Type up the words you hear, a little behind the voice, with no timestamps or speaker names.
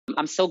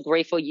I'm so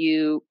grateful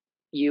you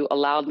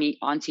allowed me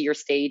onto your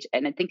stage,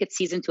 and I think it's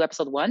season 2,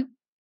 episode 1.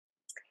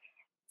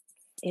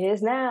 It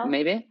is now.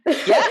 Maybe. Yeah.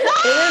 It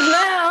is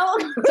now.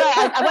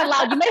 Sorry, I went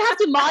loud. You may have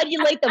to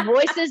modulate the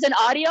voices and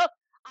audio.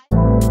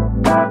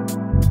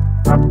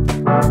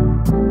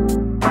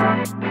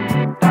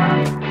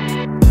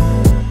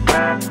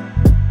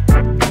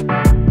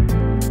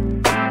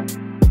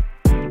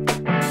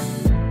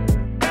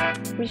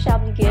 We shall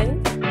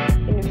begin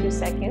in a few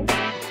seconds.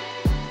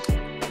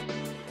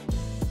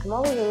 I'm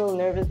always a little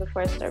nervous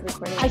before I start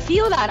recording. I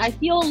feel that. I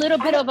feel a little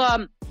bit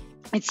of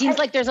it seems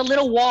like there's a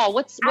little wall.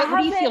 What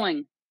are you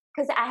feeling?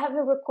 Because I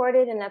haven't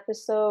recorded an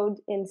episode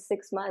in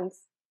 6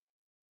 months.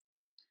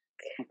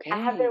 Okay. I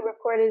haven't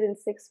recorded in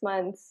 6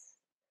 months.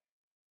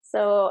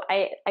 So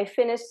I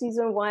finished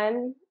season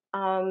 1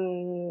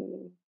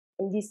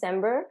 in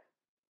December,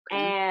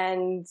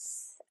 and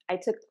I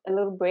took a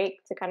little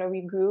break to kind of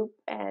regroup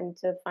and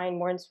to find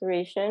more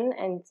inspiration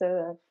and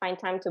to find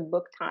time to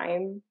book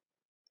time.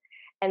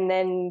 And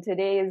then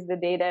today is the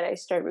day that I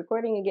start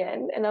recording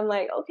again. And I'm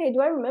like, okay,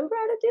 do I remember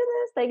how to do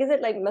this? Like, is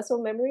it like muscle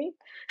memory?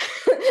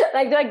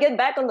 Like, do I get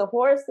back on the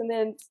horse and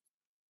then,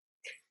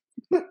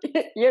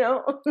 you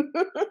know?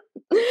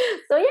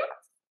 So, yeah.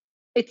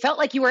 It felt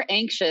like you were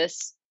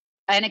anxious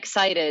and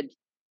excited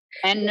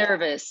and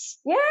nervous.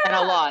 Yeah. And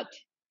a lot.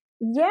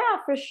 Yeah,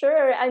 for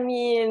sure. I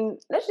mean,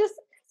 let's just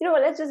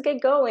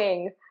get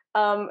going.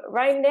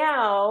 Right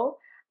now,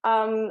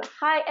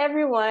 hi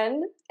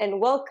everyone, and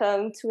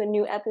welcome to a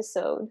new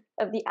episode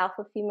of the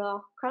Alpha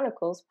Female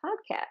Chronicles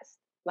podcast.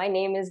 My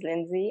name is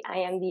Lindsay. I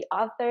am the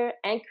author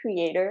and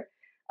creator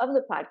of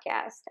the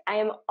podcast. I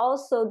am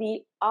also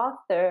the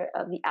author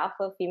of the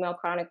Alpha Female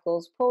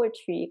Chronicles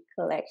poetry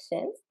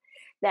collection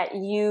that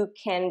you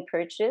can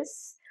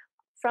purchase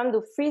from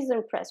the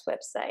Friesen Press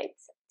website.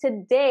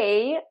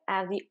 Today, I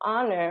have the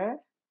honor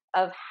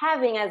of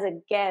having as a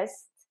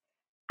guest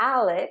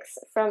Aleks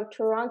from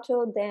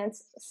Toronto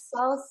Dance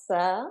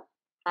Salsa.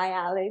 Hi,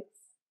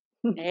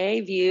 Aleks.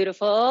 Hey,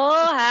 beautiful.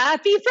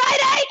 Happy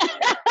Friday!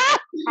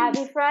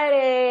 Happy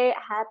Friday.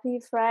 Happy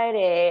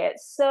Friday.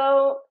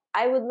 So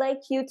I would like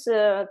you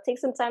to take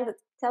some time to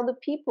tell the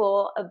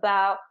people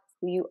about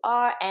who you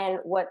are and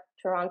what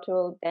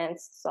Toronto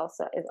Dance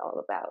Salsa is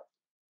all about.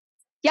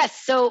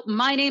 Yes, so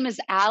my name is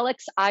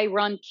Aleks. I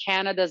run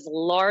Canada's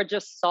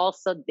largest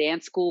salsa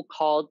dance school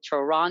called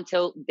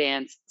Toronto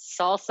Dance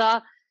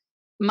Salsa.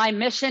 My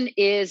mission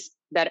is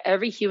that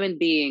every human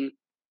being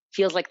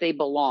feels like they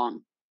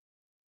belong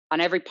on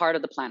every part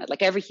of the planet,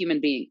 like every human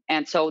being.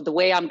 And so the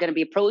way I'm going to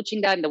be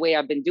approaching that and the way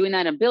I've been doing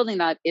that and building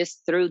that is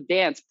through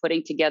dance,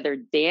 putting together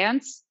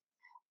dance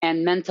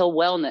and mental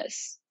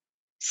wellness.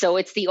 So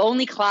it's the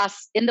only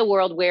class in the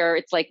world where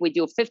it's like we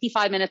do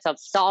 55 minutes of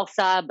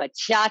salsa,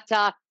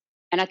 bachata,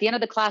 and at the end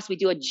of the class, we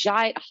do a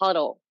giant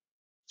huddle,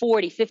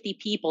 40, 50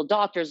 people,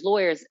 doctors,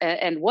 lawyers,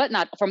 and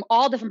whatnot, from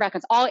all different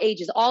backgrounds, all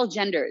ages, all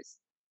genders.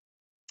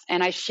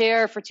 And I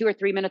share for 2 or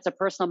 3 minutes a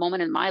personal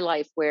moment in my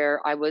life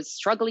where I was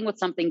struggling with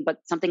something, but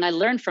something I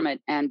learned from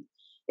it. And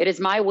it is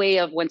my way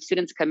of, when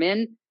students come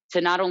in,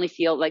 to not only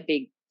feel like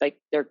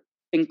they're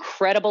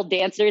incredible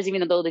dancers,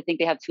 even though they think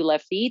they have 2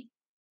 left feet,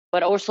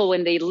 but also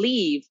when they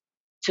leave,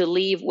 to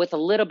leave with a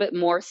little bit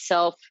more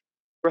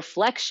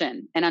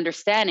self-reflection and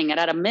understanding. And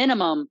at a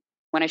minimum,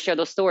 when I share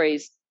those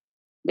stories,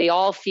 they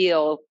all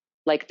feel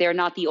like they're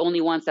not the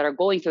only ones that are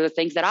going through the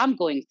things that I'm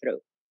going through.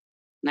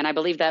 And I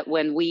believe that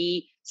when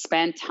we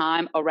spend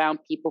time around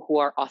people who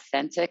are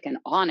authentic and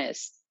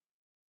honest,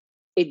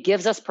 it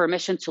gives us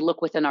permission to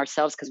look within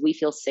ourselves because we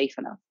feel safe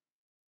enough.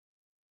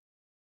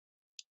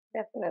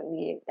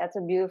 Definitely. That's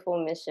a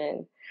beautiful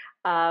mission.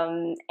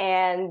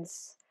 And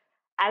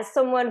as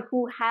someone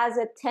who has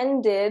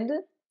attended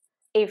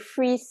a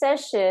free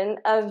session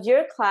of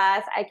your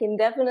class, I can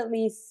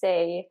definitely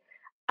say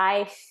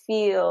I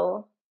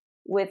feel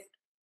with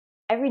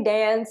every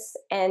dance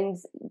and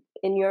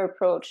in your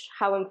approach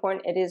how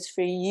important it is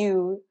for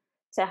you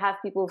to have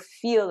people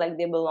feel like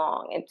they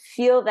belong and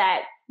feel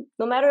that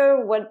no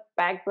matter what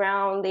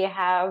background they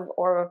have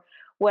or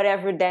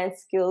whatever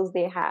dance skills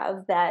they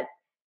have, that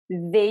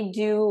they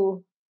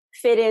do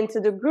fit into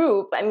the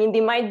group. I mean,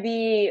 they might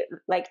be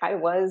like I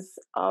was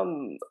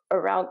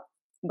around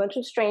a bunch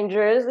of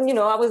strangers, and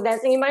I was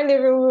dancing in my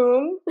living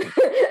room,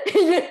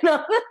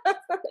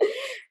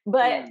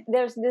 but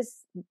there's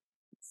this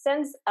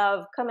sense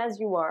of come as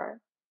you are,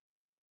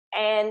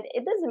 and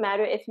it doesn't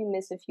matter if you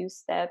miss a few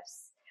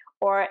steps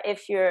or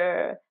if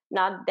you're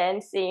not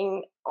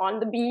dancing on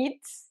the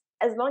beat,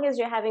 as long as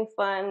you're having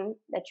fun,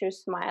 that you're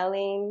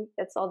smiling,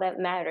 that's all that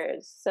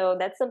matters. So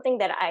that's something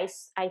that I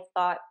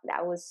thought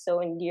that was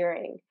so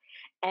endearing.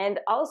 And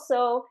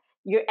also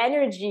your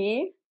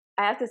energy,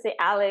 I have to say,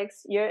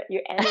 Aleks, your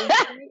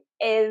energy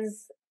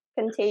is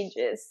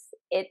contagious.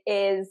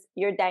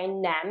 Your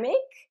dynamic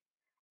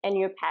and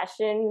your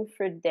passion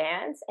for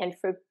dance and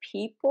for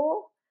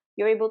people,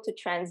 you're able to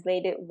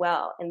translate it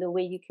well in the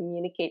way you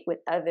communicate with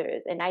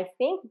others. And I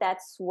think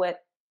that's what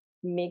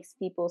makes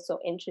people so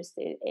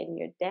interested in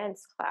your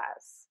dance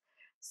class.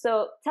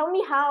 So tell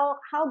me, how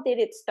did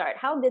it start?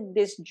 How did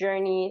this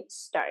journey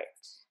start?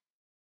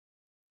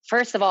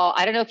 First of all,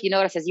 I don't know if you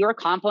noticed, as you were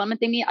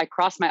complimenting me, I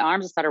crossed my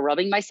arms and started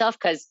rubbing myself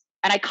and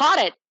I caught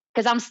it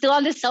because I'm still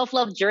on this self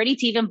love journey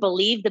to even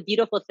believe the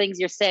beautiful things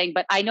you're saying.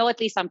 But I know at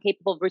least I'm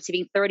capable of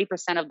receiving 30%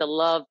 of the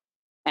love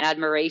and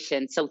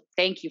admiration. So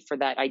thank you for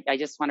that. I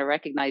just want to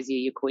recognize you,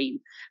 you queen.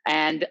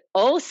 And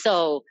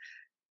also,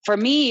 for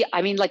me,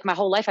 I mean, like my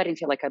whole life, I didn't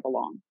feel like I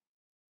belonged.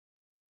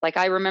 Like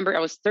I remember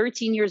I was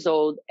 13 years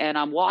old and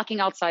I'm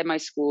walking outside my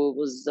school. It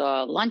was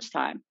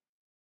lunchtime.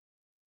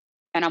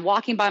 And I'm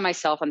walking by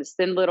myself on this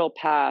thin little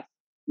path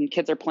and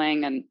kids are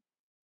playing. And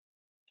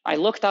I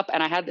looked up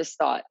and I had this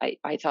thought.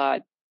 I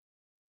thought,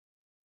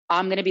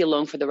 I'm going to be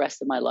alone for the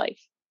rest of my life.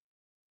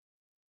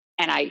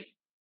 And I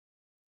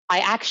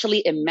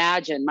actually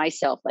imagined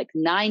myself like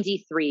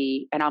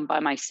 93 and I'm by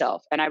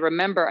myself. And I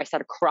remember I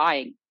started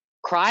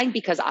crying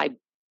because I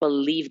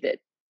believed it.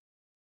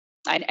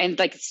 And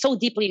like so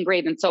deeply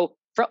engraved. And so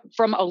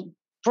from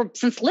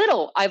since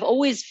little, I've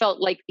always felt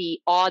like the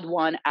odd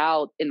one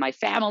out in my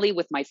family,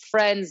 with my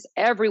friends,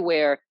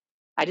 everywhere.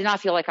 I did not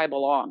feel like I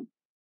belonged.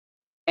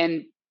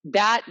 And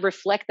that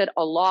reflected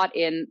a lot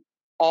in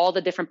all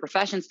the different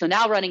professions. So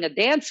now running a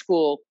dance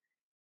school,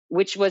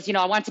 which was,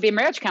 I wanted to be a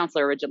marriage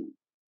counselor originally.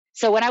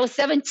 So when I was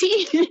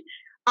 17,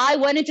 I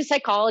went into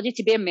psychology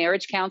to be a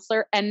marriage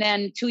counselor. And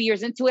then 2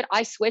 years into it,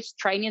 I switched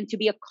training to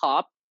be a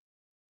cop.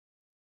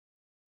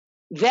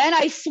 Then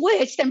I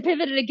switched and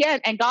pivoted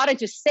again and got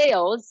into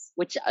sales,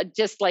 which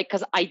just like,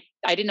 because I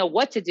didn't know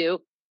what to do.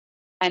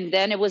 And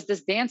then it was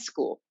this dance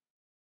school.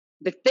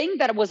 The thing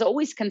that was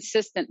always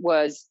consistent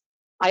was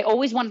I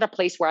always wanted a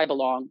place where I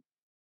belong.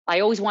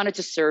 I always wanted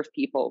to serve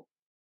people.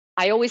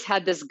 I always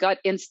had this gut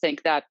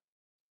instinct that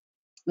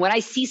when I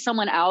see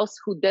someone else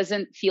who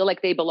doesn't feel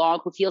like they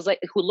belong, who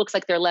looks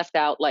like they're left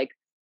out, like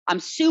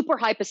I'm super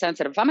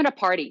hypersensitive. If I'm at a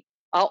party,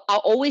 I'll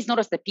always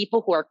notice the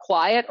people who are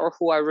quiet or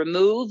who are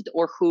removed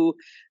or who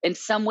in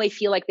some way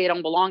feel like they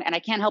don't belong. And I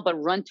can't help but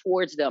run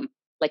towards them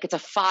like it's a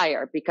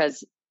fire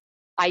because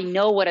I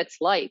know what it's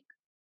like.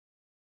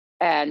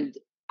 And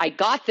I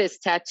got this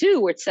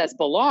tattoo where it says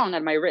belong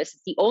on my wrist.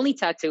 It's the only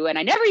tattoo. And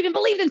I never even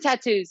believed in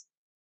tattoos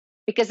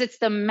because it's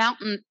the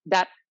mountain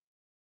that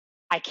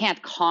I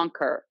can't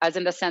conquer, as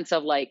in the sense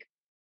of like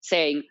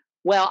saying,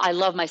 well, I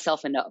love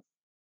myself enough.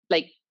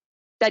 Like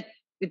that,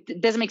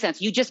 it doesn't make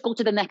sense. You just go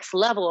to the next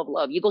level of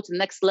love. You go to the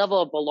next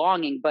level of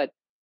belonging, but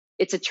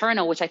it's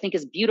eternal, which I think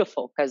is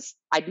beautiful because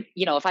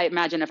if I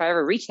imagine if I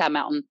ever reach that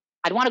mountain,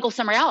 I'd want to go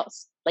somewhere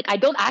else. Like I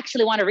don't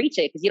actually want to reach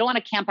it because you don't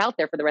want to camp out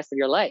there for the rest of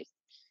your life.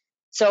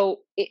 So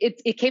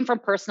it came from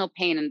personal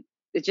pain, and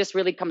it just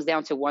really comes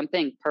down to one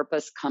thing: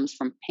 purpose comes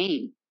from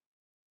pain.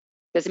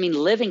 Doesn't mean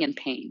living in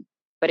pain,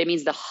 but it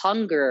means the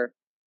hunger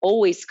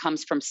always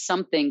comes from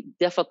something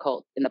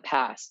difficult in the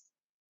past.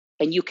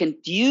 And you can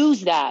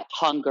use that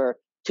hunger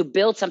to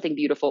build something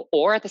beautiful,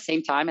 or at the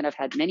same time, and I've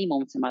had many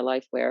moments in my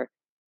life where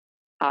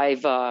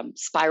I've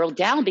spiraled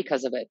down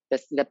because of it.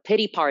 The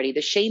pity party,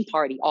 the shame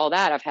party, all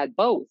that. I've had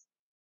both.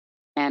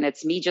 And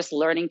it's me just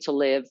learning to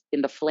live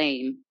in the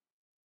flame,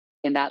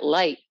 in that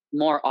light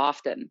more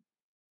often.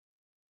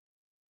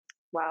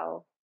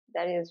 Wow,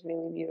 that is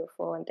really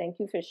beautiful, and thank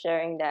you for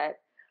sharing that.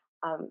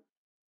 Um,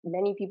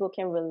 Many people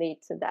can relate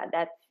to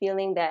that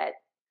feeling that,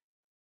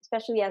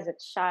 especially as a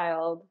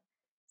child,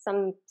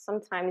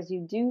 sometimes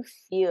you do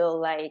feel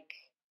like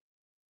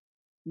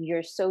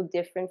you're so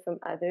different from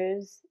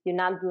others. You're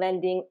not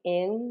blending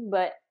in,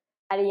 but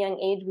at a young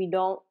age, we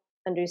don't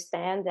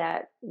understand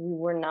that we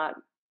were not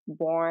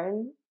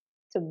born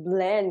to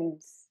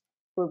blend.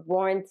 We're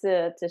born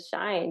to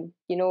shine.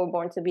 We're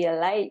born to be a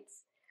light,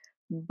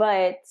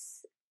 but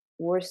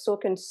we're so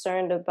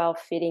concerned about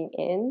fitting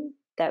in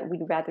that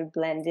we'd rather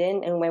blend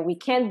in. And when we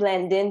can't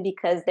blend in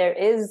because there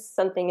is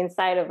something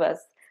inside of us,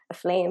 a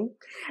flame,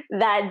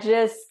 that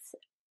just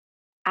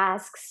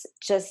asks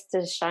just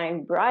to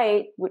shine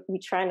bright, we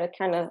trying to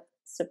kind of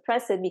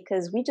suppress it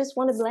because we just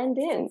want to blend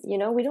in.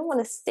 We don't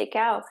want to stick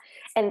out.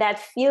 And that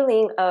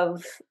feeling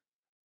of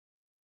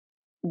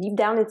deep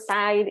down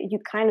inside, you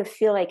kind of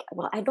feel like,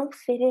 well, I don't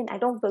fit in, I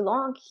don't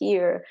belong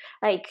here.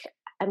 Like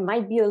I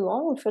might be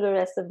alone for the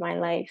rest of my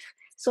life.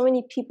 So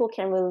many people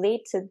can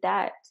relate to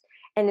that.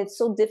 And it's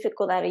so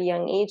difficult at a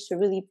young age to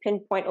really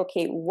pinpoint,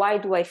 okay, why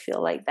do I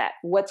feel like that?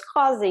 What's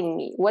causing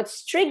me?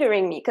 What's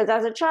triggering me? Because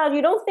as a child,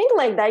 you don't think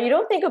like that. You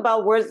don't think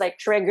about words like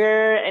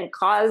trigger and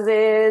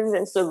causes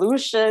and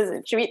solutions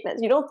and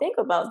treatments. You don't think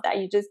about that.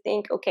 You just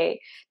think, okay,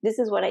 this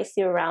is what I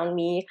see around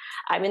me.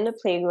 I'm in the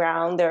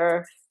playground. There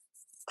are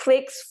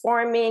cliques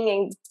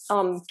forming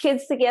and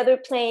kids together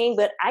playing,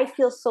 but I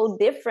feel so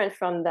different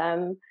from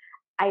them.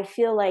 I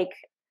feel like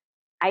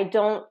I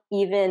don't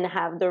even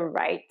have the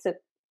right to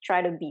try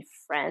to be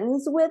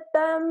friends with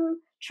them,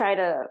 try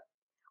to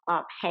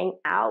hang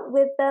out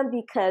with them,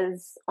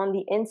 because on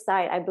the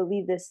inside, I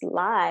believe this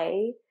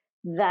lie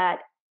that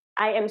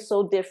I am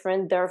so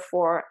different,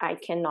 therefore I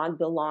cannot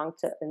belong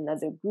to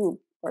another group,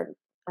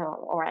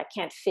 or I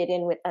can't fit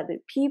in with other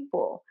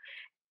people.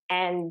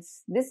 And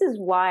this is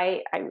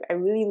why I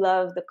really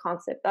love the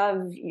concept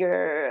of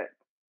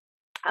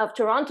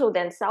Toronto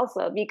Dance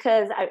Salsa,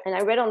 because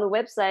I read on the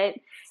website,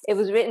 it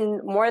was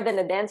written more than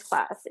a dance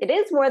class. It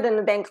is more than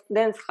a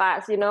dance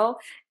class, you know.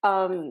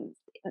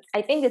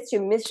 I think it's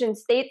your mission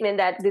statement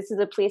that this is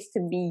a place to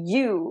be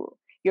you.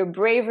 You're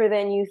braver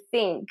than you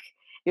think.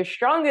 You're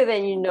stronger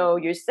than you know.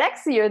 You're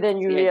sexier than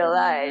you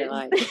realize.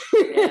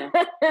 Yeah.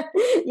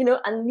 You know,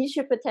 unleash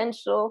your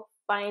potential,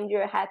 find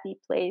your happy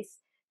place,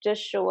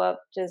 just show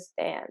up, just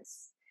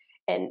dance.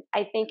 And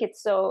I think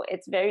it's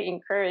very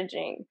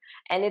encouraging.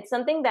 And it's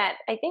something that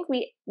I think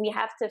we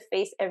have to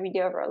face every day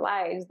of our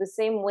lives. The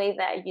same way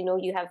that, you know,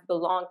 you have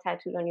belong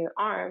tattooed on your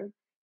arm.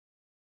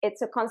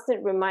 It's a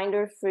constant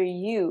reminder for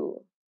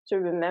you to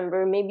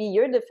remember maybe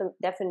your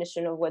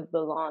definition of what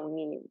belong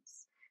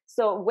means.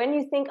 So when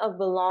you think of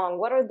belong,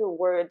 what are the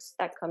words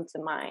that come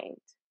to mind?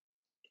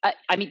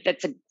 I mean,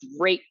 that's a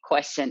great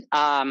question.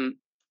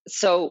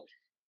 So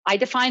I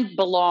define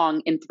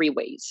belong in 3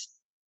 ways: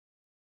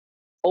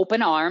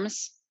 open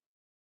arms,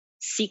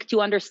 seek to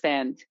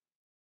understand,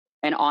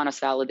 and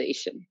honest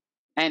validation.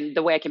 And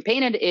the way I can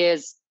paint it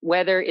is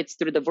whether it's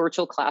through the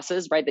virtual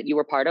classes, right, that you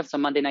were part of. So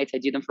Monday nights I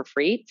do them for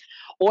free,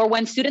 or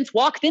when students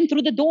walked in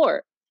through the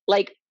door,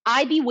 like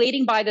I'd be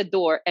waiting by the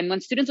door, and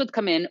when students would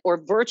come in,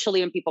 or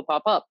virtually when people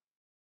pop up,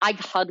 I'd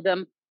hug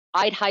them,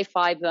 I'd high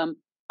five them,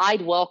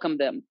 I'd welcome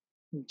them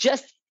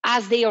just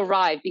as they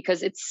arrive,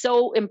 because it's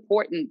so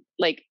important.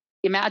 Like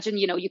imagine,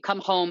 you know, you come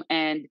home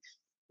and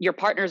your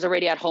partner's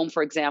already at home,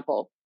 for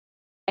example,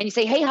 and you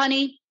say, "Hey,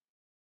 honey,"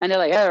 and they're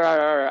like, "Rah, rah,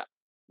 rah, rah."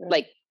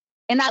 Like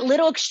in that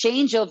little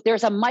exchange of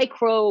there's a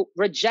micro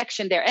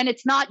rejection there, and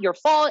it's not your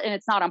fault and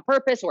it's not on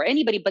purpose or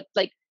anybody, but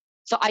like,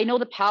 so I know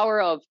the power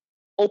of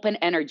open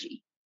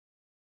energy.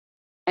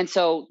 And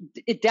so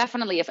it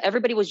definitely, if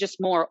everybody was just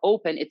more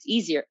open, it's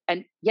easier.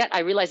 And yet I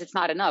realize it's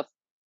not enough.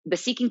 The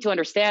seeking to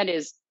understand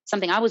is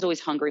something I was always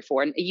hungry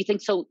for. And you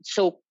think so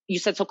you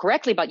said so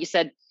correctly about, you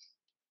said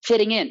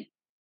fitting in.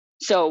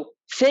 So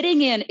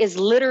fitting in is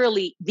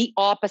literally the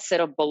opposite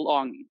of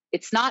belonging.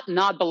 It's not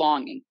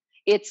belonging.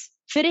 It's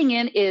fitting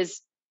in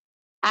is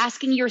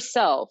asking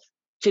yourself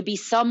to be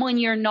someone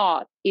you're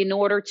not in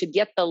order to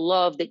get the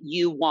love that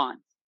you want.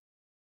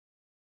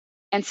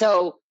 And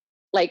so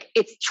like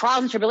it's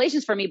trials and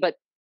tribulations for me, but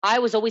I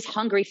was always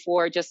hungry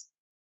for just,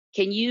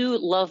 can you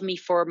love me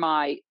for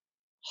my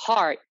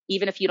heart,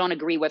 even if you don't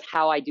agree with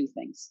how I do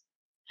things?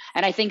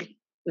 And I think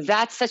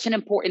that's such an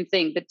important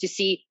thing, that to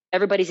see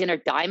everybody's inner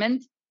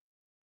diamond,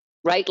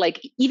 right? Like,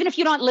 even if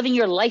you're not living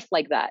your life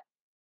like that,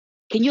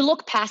 can you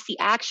look past the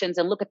actions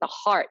and look at the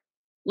heart,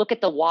 look at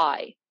the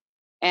why?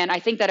 And I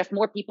think that if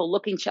more people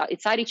look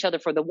inside each other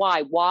for the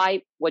why,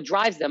 what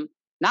drives them,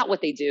 not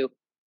what they do,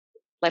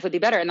 life would be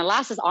better. And the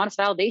last is honest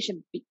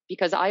validation,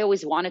 because I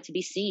always wanted to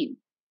be seen,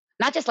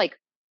 not just like,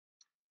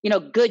 you know,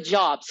 good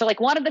job. So like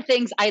one of the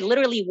things I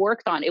literally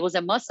worked on, it was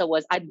a muscle,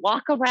 was I'd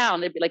walk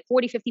around, there'd be like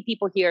 40, 50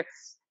 people here.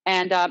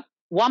 And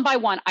one by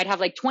one, I'd have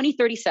like 20,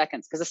 30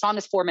 seconds, because the song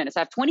is 4 minutes.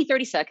 I have 20,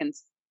 30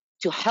 seconds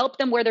to help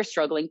them where they're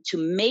struggling, to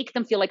make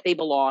them feel like they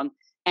belong,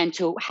 and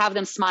to have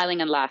them smiling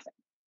and laughing.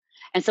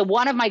 And so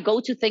one of my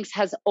go-to things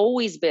has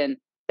always been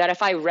that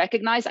if I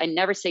recognize, I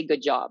never say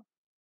good job.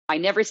 I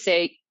never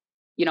say,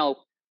 you know,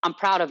 I'm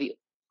proud of you.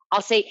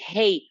 I'll say,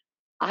 hey,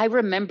 I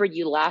remembered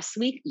you last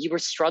week. You were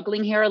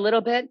struggling here a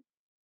little bit,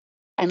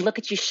 and look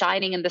at you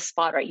shining in the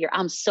spot right here.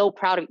 I'm so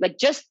proud of you. Like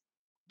just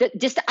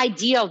the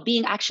idea of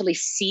being actually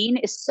seen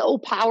is so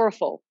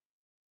powerful.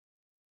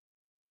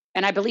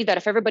 And I believe that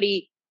if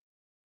everybody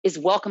is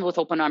welcomed with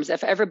open arms,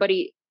 if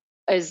everybody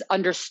is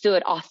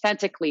understood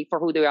authentically for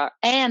who they are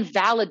and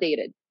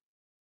validated,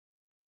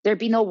 there'd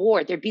be no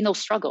war, there'd be no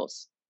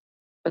struggles.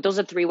 But those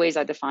are 3 ways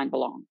I define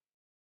belong.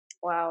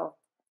 Wow.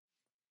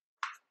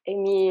 I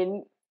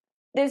mean,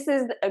 this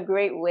is a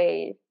great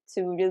way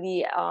to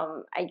really,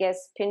 I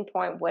guess,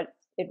 pinpoint what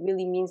it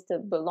really means to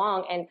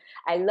belong. And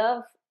I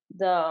love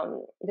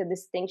the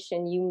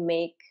distinction you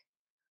make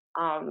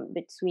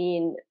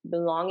between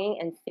belonging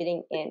and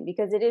fitting in,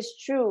 because it is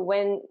true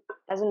when,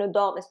 as an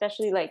adult,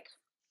 especially like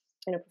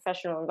in a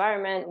professional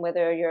environment,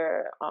 whether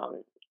you're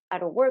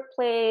at a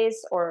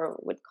workplace or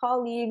with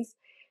colleagues,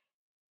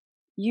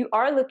 you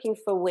are looking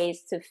for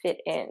ways to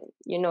fit in.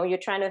 You know, you're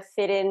trying to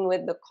fit in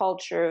with the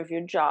culture of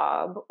your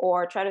job,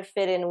 or try to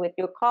fit in with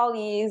your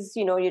colleagues.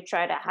 You know, you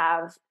try to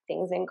have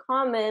things in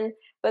common,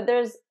 but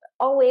there's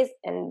always,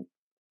 and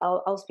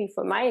I'll speak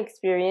from my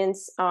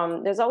experience,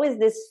 there's always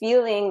this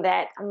feeling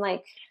that I'm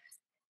like,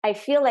 I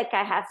feel like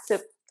I have to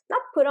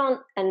not put on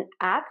an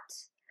act,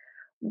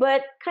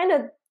 but kind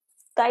of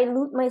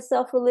dilute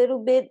myself a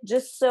little bit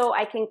just so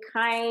I can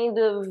kind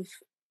of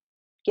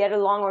get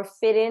along or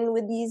fit in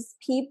with these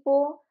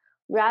people,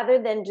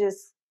 rather than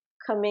just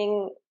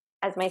coming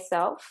as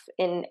myself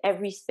in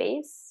every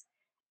space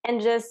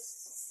and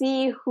just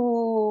see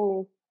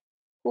who'll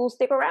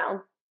stick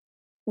around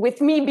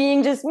with me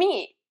being just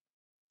me,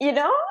 you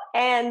know?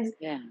 And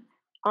Yeah.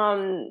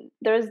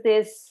 There's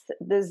this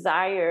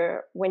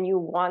desire when you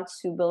want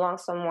to belong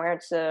somewhere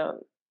to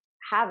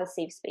have a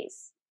safe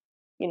space,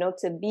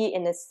 to be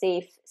in a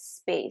safe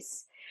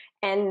space.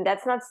 And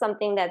that's not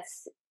something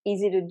that's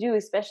easy to do,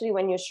 especially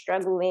when you're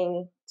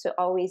struggling to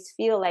always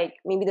feel like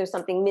maybe there's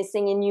something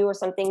missing in you or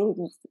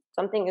something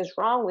is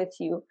wrong with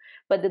you,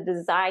 but the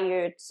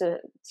desire to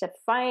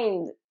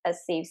find a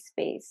safe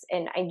space.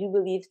 And I do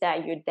believe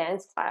that your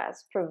dance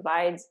class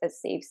provides a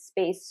safe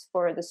space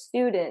for the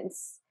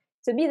students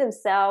to be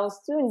themselves,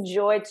 to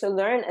enjoy, to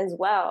learn as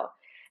well.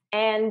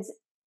 And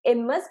it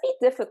must be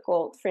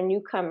difficult for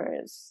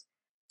newcomers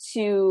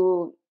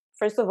to,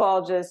 first of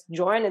all, just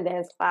join a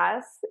dance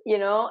class,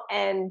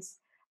 and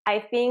I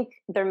think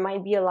there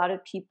might be a lot of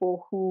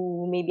people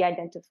who maybe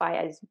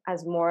identify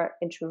as more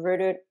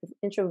introverted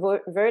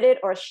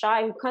or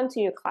shy who come to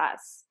your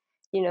class.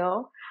 You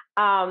know,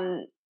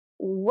 um,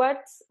 what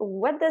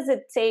does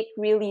it take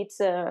really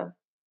to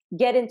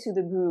get into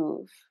the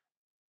groove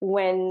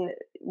when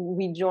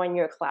we join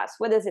your class?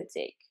 What does it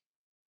take?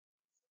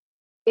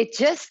 It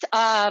just,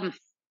 I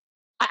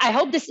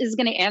hope this is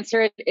going to answer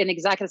it in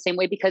exactly the same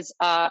way because,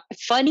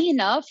 funny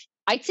enough,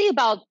 I'd say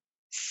about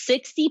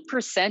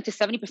 60% to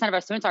 70% of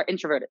our students are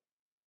introverted,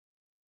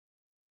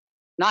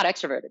 not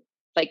extroverted.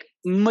 Like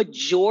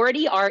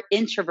majority are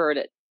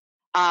introverted.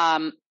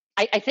 I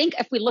think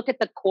if we look at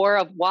the core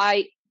of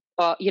why,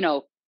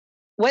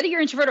 whether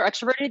you're introverted or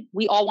extroverted,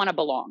 we all want to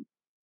belong.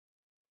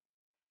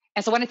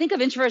 And so when I think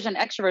of introversion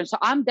and extroversion, so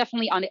I'm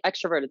definitely on the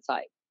extroverted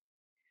side.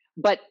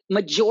 But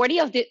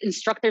majority of the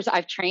instructors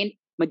I've trained,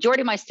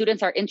 majority of my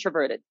students are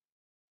introverted.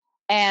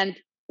 And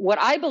what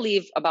I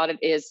believe about it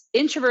is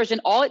introversion,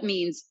 all it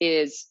means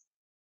is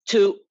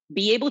to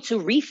be able to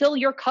refill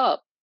your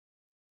cup,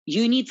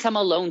 you need some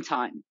alone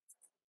time.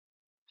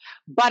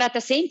 But at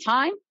the same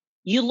time,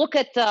 you look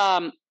at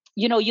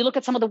you look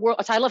at some of the world.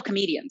 So I love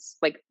comedians,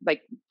 like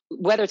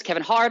whether it's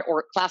Kevin Hart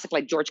or classic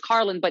like George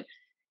Carlin. But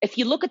if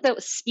you look at the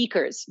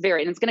speakers,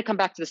 and it's going to come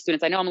back to the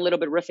students. I know I'm a little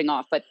bit riffing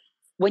off, but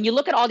when you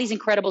look at all these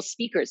incredible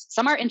speakers,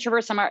 some are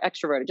introverts, some are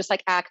extroverted, just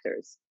like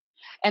actors.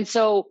 And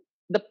so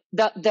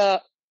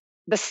the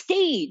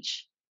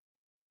stage,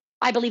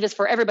 I believe, is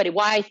for everybody.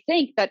 Why I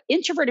think that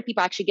introverted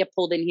people actually get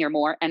pulled in here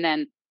more, and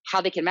then how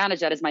they can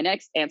manage that is my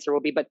next answer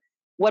will be. But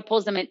what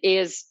pulls them in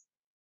is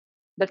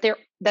that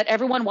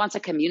everyone wants a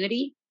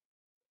community.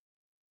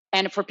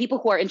 And for people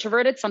who are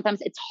introverted,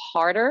 sometimes it's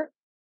harder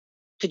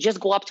to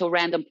just go up to a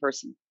random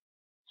person.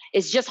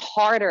 It's just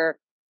harder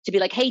to be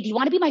like, hey, do you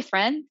want to be my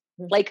friend?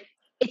 Like,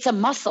 it's a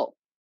muscle.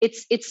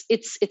 It's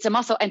a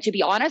muscle. And to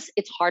be honest,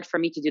 it's hard for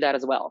me to do that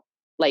as well.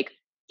 Like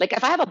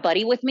if I have a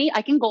buddy with me,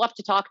 I can go up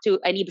to talk to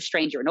any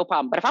stranger, no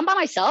problem. But if I'm by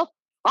myself,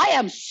 I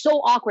am so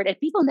awkward. And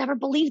people never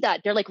believe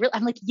that. They're like, real?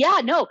 I'm like, yeah,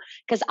 no,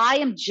 because I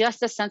am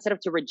just as sensitive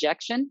to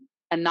rejection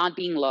and not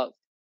being loved.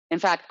 In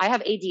fact, I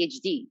have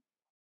ADHD.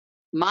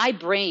 My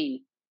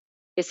brain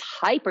is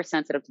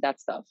hypersensitive to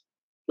that stuff.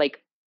 Like,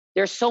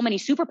 there's so many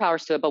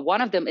superpowers to it, but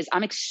one of them is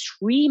I'm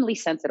extremely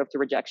sensitive to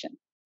rejection,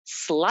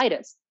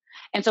 slightest.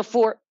 And so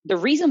for the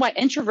reason why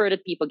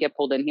introverted people get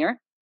pulled in here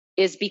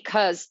is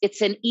because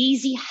it's an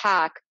easy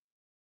hack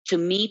to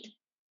meet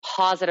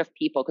positive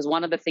people. Because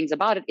one of the things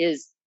about it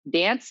is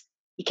dance,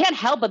 you can't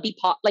help but be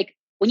like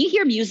when you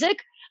hear music,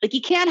 like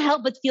you can't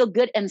help but feel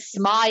good and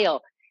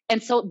smile.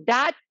 And so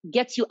that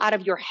gets you out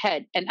of your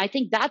head. And I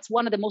think that's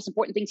one of the most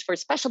important things for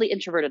especially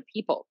introverted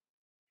people.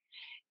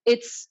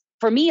 It's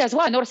for me as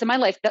well. I noticed in my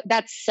life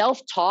that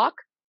self-talk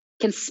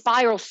can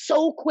spiral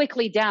so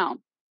quickly down.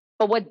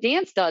 But what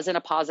dance does in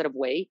a positive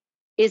way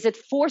is it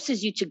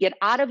forces you to get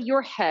out of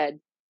your head,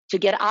 to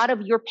get out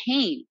of your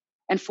pain,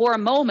 and for a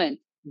moment,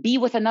 be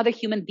with another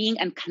human being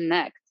and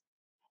connect.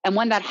 And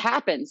when that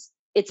happens,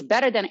 it's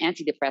better than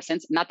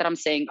antidepressants. Not that I'm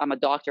saying I'm a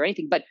doctor or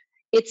anything, but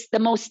it's the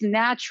most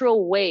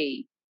natural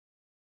way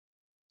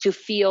to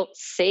feel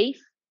safe,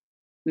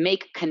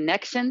 make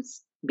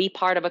connections, be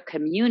part of a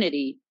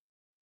community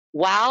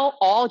while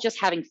all just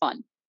having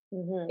fun.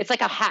 Mm-hmm. It's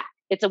like a hack.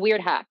 It's a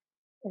weird hack.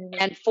 Mm-hmm.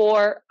 And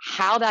for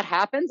how that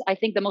happens, I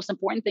think the most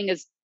important thing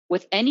is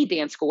with any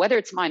dance school, whether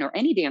it's mine or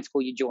any dance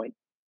school you join,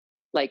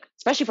 like,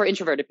 especially for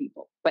introverted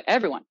people, but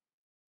everyone,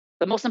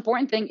 the most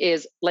important thing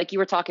is, like you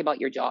were talking about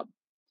your job,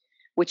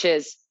 which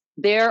is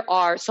there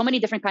are so many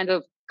different kinds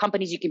of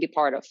companies you can be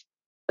part of,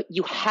 but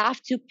you have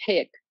to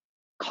pick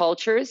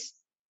cultures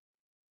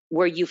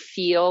where you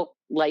feel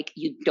like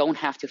you don't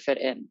have to fit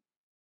in.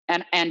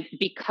 And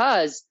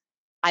because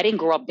I didn't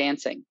grow up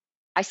dancing,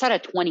 I started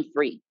at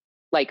 23.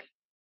 Like,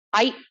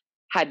 I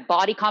had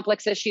body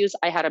complex issues.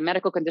 I had a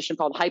medical condition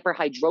called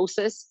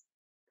hyperhidrosis.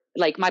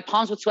 Like, my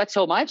palms would sweat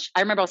so much.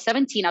 I remember I was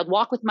 17. I'd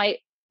walk with my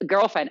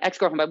ex-girlfriend,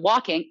 by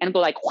walking and go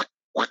like, wah,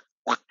 wah,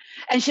 wah.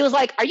 And she was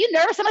like, are you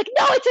nervous? I'm like,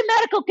 no, it's a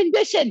medical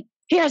condition.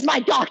 Here's my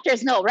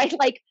doctor's note, right?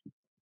 Like,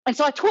 and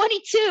so at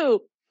 22,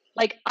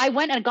 like, I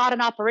went and got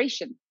an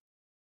operation.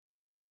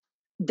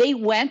 They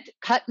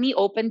cut me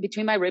open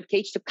between my rib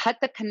cage to cut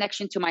the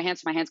connection to my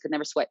hands so my hands could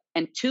never sweat.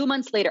 And 2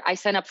 months later, I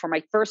signed up for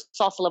my first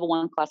salsa level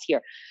 1 class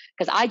here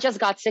because I just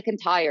got sick and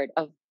tired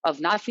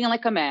of not feeling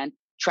like a man,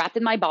 trapped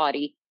in my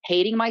body,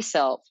 hating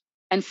myself,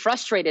 and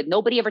frustrated.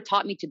 Nobody ever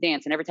taught me to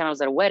dance. And every time I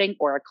was at a wedding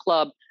or a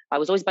club, I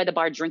was always by the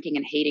bar drinking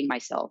and hating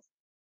myself.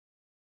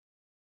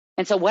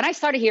 And so when I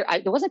started here,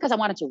 it wasn't because I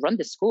wanted to run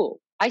the school.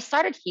 I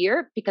started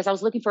here because I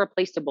was looking for a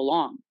place to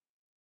belong.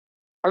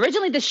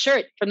 Originally, this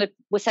shirt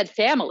was said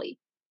family.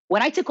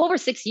 When I took over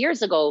 6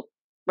 years ago,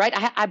 right,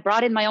 I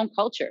brought in my own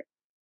culture.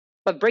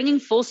 But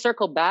bringing full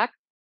circle back,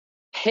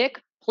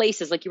 pick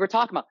places like you were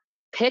talking about.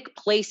 Pick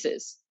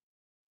places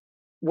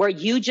where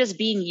you just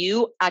being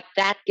you at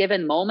that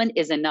given moment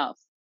is enough.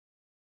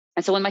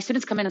 And so when my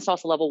students come in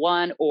Salsa Level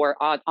 1 or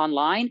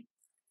online,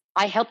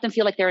 I help them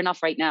feel like they're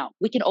enough right now.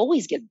 We can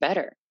always get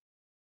better.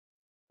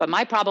 But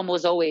my problem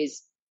was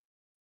always,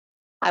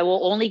 I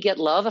will only get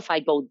love if I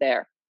go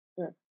there.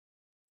 Yeah.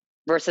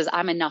 Versus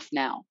I'm enough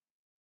now.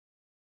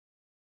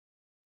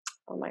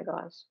 Oh my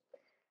gosh.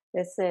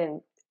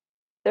 Listen,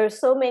 there's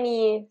so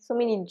many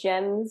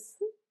gems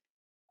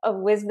of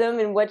wisdom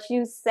in what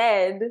you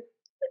said.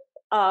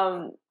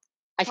 I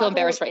feel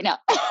embarrassed right now.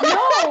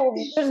 No,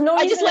 there's no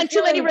I just went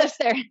too many riffs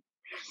there.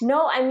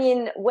 No, I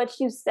mean, what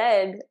you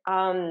said,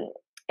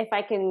 if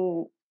I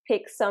can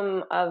pick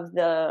some of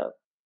the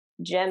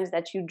gems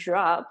that you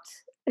dropped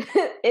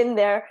in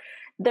there,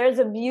 there's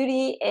a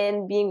beauty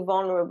in being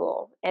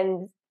vulnerable.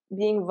 And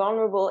being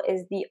vulnerable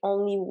is the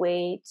only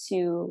way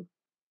to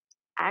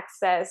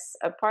access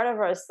a part of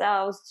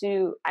ourselves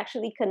to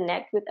actually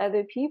connect with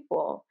other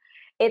people.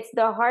 It's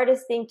the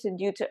hardest thing to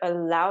do, to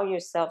allow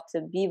yourself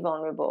to be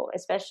vulnerable,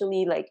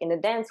 especially like in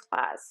a dance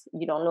class.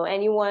 You don't know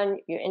anyone,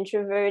 you're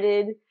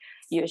introverted,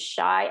 you're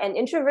shy, and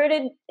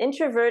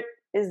introvert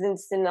isn't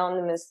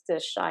synonymous to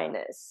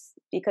shyness,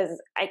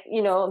 because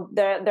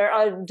there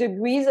are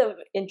degrees of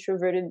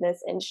introvertedness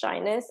and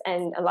shyness,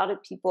 and a lot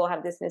of people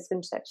have this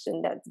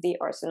misconception that they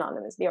are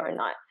synonymous. They are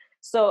not.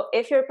 So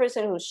if you're a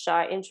person who's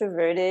shy,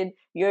 introverted,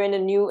 you're in a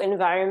new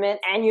environment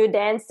and you're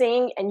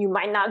dancing and you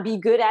might not be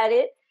good at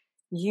it,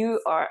 you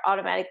are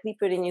automatically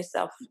putting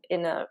yourself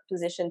in a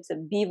position to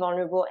be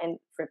vulnerable and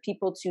for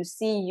people to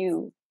see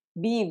you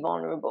be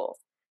vulnerable.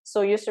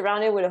 So you're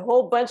surrounded with a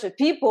whole bunch of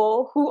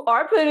people who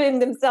are putting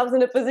themselves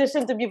in a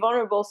position to be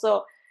vulnerable.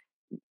 So,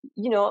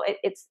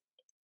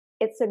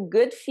 it's a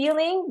good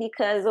feeling,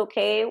 because,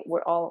 okay,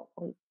 we're all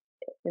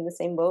in the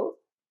same boat.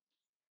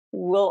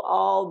 We'll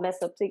all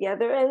mess up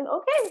together and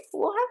okay,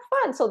 we'll have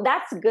fun. So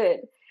that's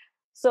good.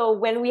 So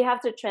when we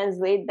have to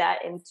translate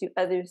that into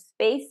other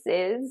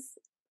spaces,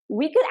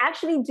 we could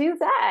actually do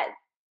that,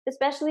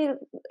 especially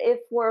if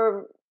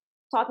we're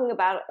talking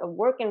about a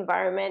work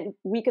environment.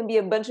 We can be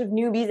a bunch of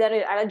newbies at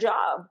a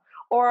job,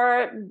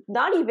 or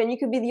not even, you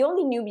could be the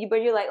only newbie,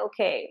 but you're like,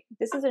 okay,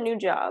 this is a new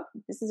job.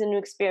 This is a new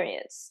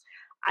experience.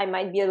 I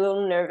might be a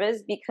little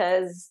nervous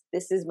because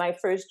this is my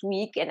first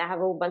week and I have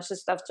a whole bunch of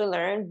stuff to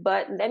learn,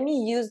 but let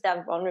me use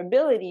that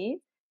vulnerability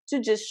to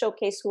just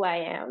showcase who I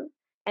am,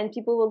 and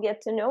people will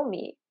get to know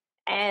me.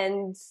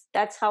 And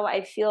that's how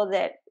I feel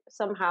that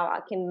somehow I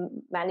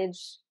can manage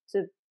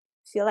to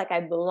feel like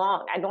I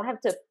belong. I don't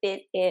have to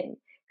fit in,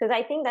 because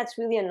I think that's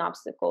really an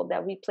obstacle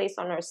that we place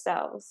on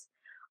ourselves.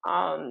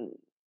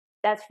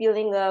 That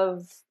feeling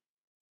of,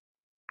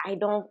 I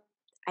don't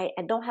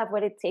have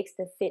what it takes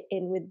to fit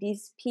in with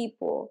these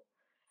people.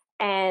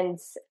 And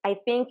I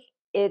think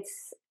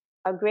it's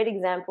a great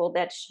example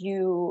that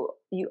you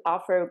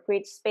offer, a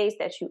great space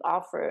that you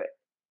offer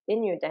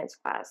in your dance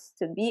class,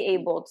 to be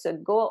able to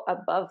go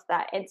above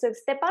that and to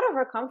step out of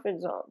our comfort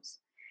zones.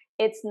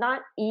 It's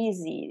not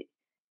easy,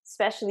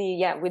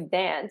 especially with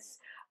dance.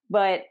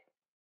 But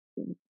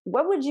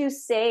what would you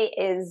say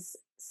is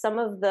some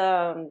of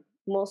the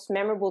most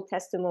memorable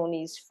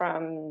testimonies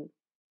from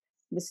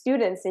the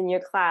students in your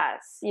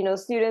class?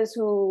 Students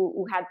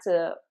who had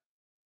to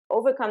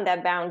overcome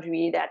that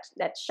boundary,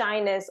 that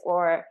shyness,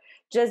 or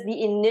just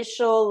the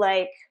initial,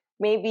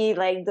 maybe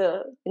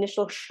the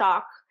initial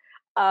shock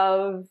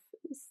of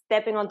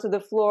stepping onto the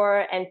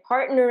floor and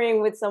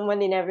partnering with someone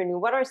they never knew.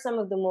 What are some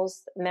of the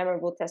most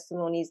memorable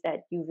testimonies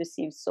that you've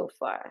received so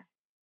far?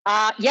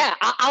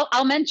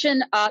 I'll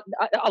mention a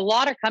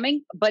lot are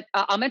coming, but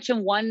I'll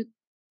mention one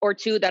or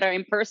two that are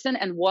in person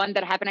and one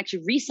that happened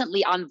actually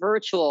recently on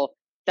virtual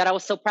that I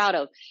was so proud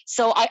of.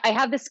 So I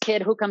have this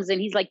kid who comes in.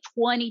 He's like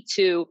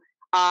 22,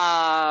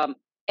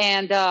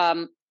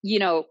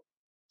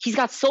 he's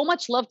got so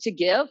much love to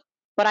give.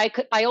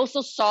 But I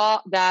also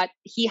saw that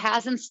he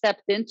hasn't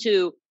stepped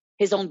into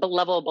his own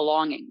level of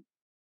belonging.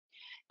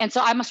 And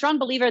so I'm a strong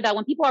believer that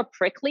when people are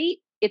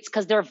prickly, it's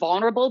because they're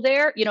vulnerable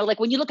there. Like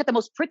when you look at the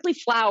most prickly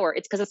flower,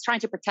 it's because it's trying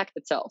to protect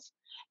itself.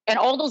 And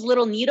all those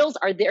little needles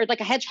are there like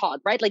a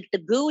hedgehog, right? Like the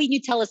gooey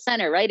Nutella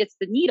center, right? It's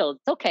the needle.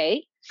 It's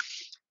okay.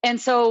 And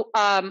so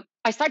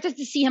I started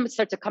to see him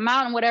start to come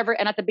out and whatever.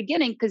 And at the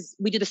beginning, because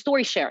we do the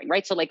story sharing,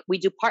 right? So like we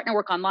do partner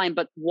work online,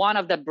 but one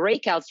of the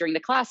breakouts during the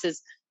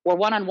classes or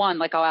one-on-one,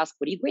 like I'll ask,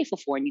 what are you grateful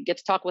for? And you get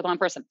to talk with one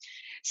person.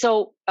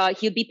 So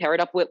he'd be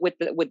paired up with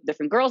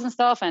different girls and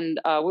stuff. And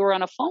we were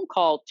on a phone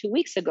call 2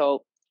 weeks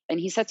ago. And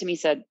he said to me,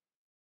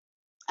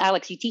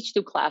 Aleks, you teach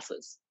 2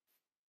 classes.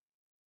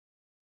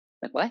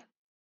 Like, what?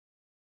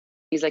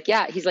 He's like,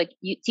 yeah. He's like,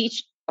 you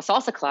teach a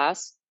salsa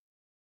class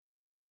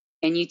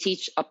and you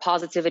teach a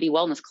positivity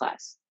wellness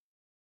class.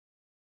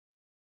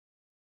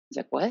 He's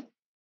like, what?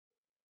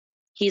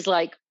 He's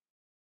like,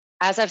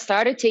 as I've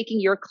started taking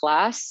your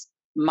class,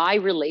 my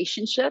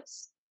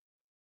relationships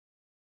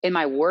in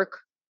my work,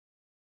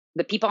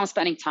 the people I'm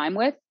spending time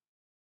with,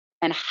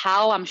 and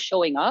how I'm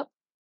showing up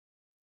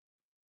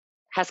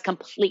has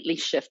completely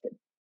shifted.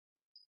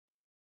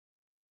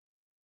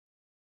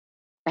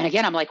 And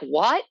again, I'm like,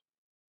 what?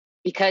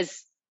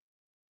 Because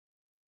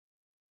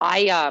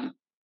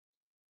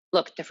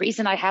look, the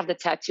reason I have the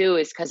tattoo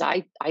is because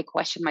I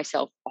question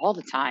myself all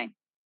the time.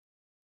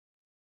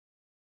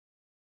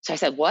 So I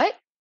said, what?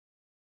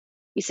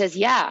 He says,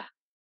 yeah.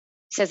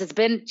 He says, it's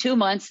been 2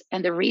 months,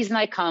 and the reason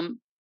I come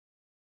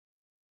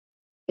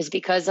is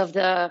because of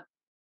I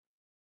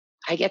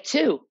get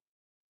 2.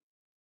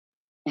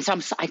 And so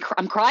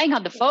I'm crying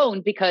on the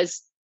phone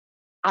because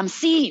I'm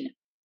seen.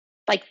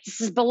 Like,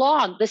 this is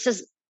belong. This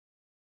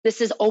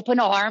is open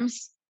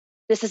arms.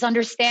 This is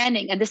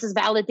understanding, and this is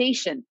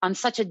validation on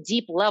such a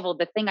deep level,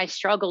 the thing I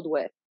struggled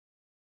with.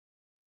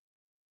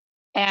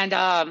 And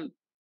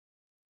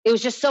it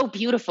was just so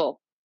beautiful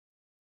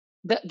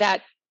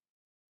that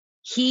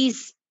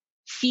he's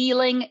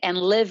feeling and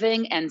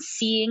living and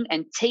seeing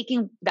and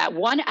taking that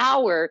 1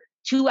 hour,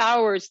 2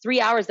 hours,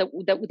 3 hours that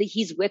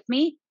he's with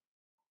me,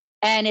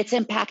 and it's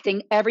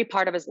impacting every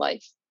part of his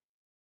life.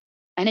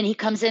 And then he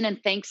comes in and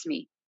thanks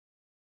me.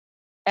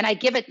 And I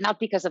give it not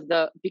because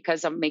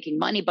I'm making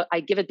money, but I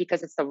give it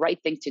because it's the right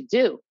thing to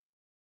do.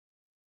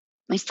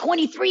 He's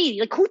 23.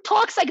 Like, who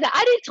talks like that?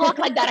 I didn't talk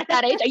like that at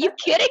that age. Are you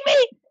kidding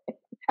me?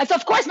 And so,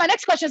 of course, my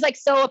next question is like,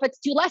 so if it's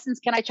 2 lessons,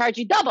 can I charge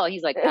you double? And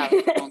he's like, oh,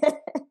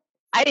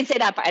 I didn't say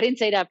that part. I didn't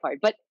say that part.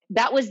 But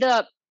that was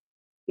the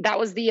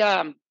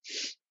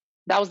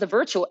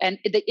virtual. And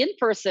the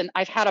in-person,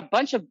 I've had a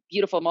bunch of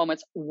beautiful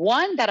moments.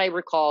 One that I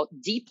recall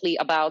deeply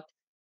about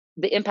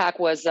the impact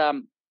was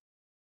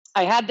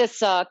I had this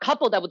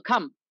couple that would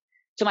come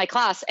to my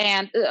class,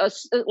 and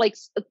like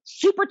a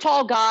super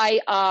tall guy,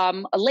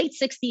 late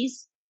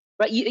 60s,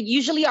 right?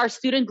 Usually our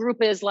student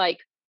group is like,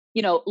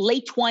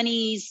 late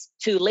 20s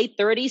to late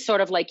 30s,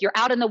 sort of like you're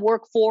out in the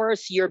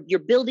workforce, you're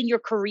building your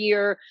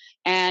career,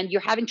 and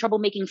you're having trouble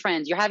making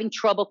friends. You're having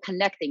trouble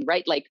connecting,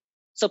 right? Like,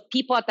 so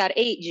people at that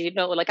age,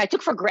 like I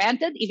took for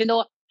granted, even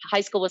though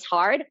high school was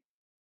hard,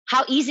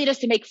 how easy it is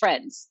to make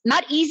friends.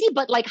 Not easy,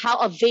 but like how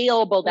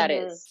available that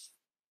is.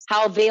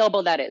 How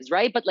available that is,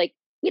 right? But like,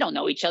 we don't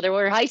know each other.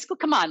 We're in high school.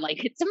 Come on,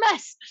 like it's a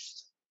mess.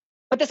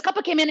 But this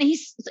couple came in, and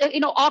he's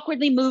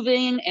awkwardly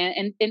moving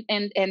and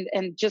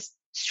just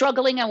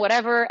struggling and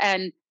whatever.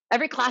 And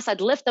every class I'd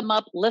lift them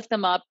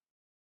up.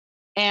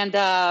 And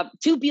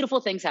 2 beautiful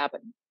things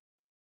happen.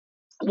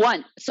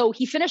 One, so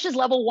he finishes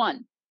level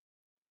 1,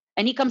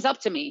 and he comes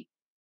up to me,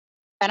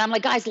 and I'm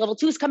like, guys, level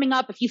 2 is coming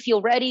up. If you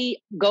feel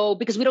ready, go,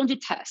 because we don't do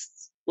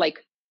tests. Like,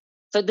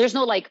 so there's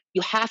no like,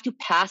 you have to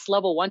pass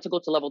level 1 to go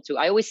to level 2.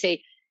 I always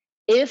say,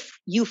 if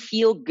you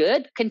feel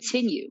good,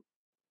 continue.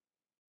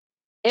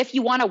 If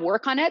you want to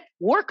work on it,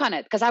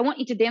 because I want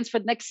you to dance for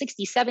the next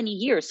 60, 70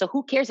 years. So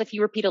who cares if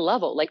you repeat a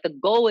level? Like, the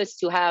goal is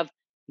to have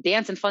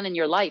dance and fun in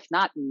your life,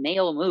 not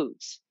nail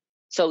moves.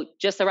 So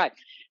just the right.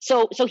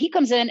 So he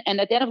comes in,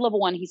 and at the end of level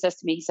 1, he says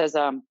to me,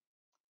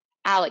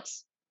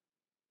 Aleks,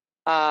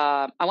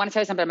 I want to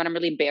tell you something, but I'm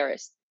really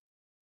embarrassed.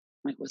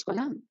 I'm like, what's going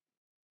on?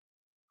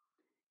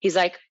 He's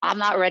like, I'm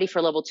not ready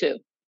for level 2.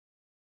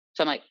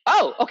 So I'm like,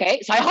 oh, okay.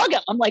 So I hug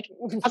him. I was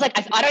like,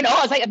 I don't know.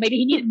 I was like, maybe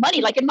he needed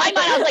money. Like, in my mind,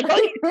 I was like,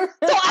 oh.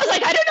 So I was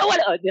like, I don't know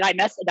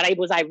what,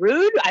 was I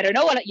rude? I don't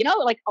know what,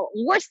 like,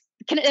 worst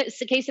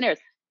case scenarios.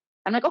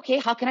 I'm like, okay,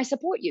 how can I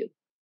support you?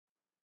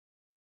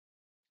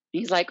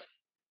 He's like,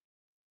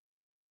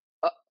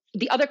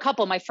 the other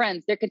couple, my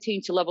friends, they're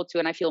continuing to level 2,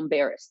 and I feel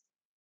embarrassed.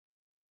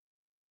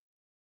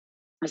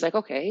 I was like,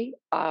 okay,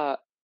 I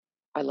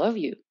love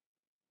you.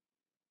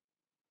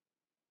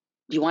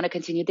 Do you want to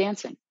continue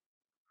dancing?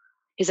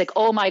 He's like,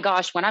 oh my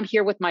gosh, when I'm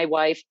here with my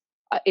wife,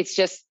 it's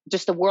just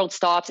the world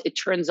stops, it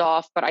turns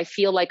off, but I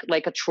feel like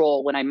a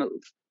troll when I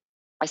move.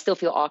 I still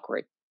feel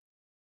awkward.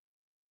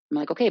 I'm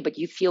like, okay, but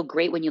you feel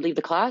great when you leave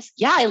the class?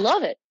 Yeah, I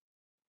love it.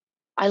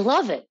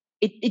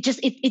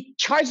 It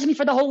charges me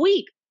for the whole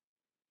week.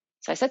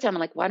 So I said to him, I'm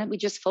like, why don't we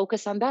just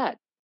focus on that?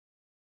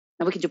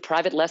 And we could do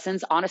private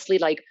lessons. Honestly,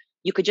 like,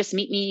 you could just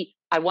meet me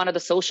at one of the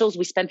socials.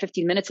 We spend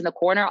 15 minutes in the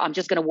corner. I'm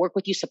just going to work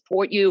with you,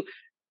 support you.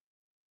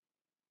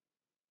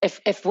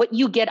 If what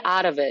you get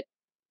out of it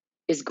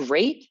is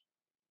great,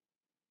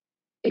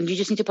 and you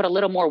just need to put a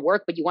little more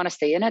work, but you want to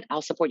stay in it,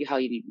 I'll support you how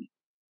you need me.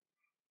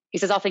 He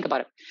says, I'll think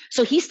about it.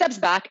 So he steps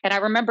back, and I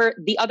remember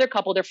the other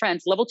couple, their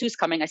friends, level 2 is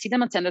coming. I see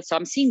them attended, so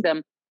I'm seeing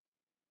them.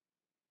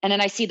 And then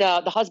I see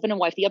the husband and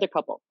wife, the other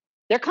couple.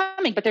 They're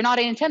coming, but they're not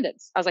in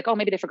attendance. I was like, oh,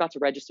 maybe they forgot to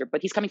register,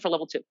 but he's coming for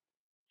level 2.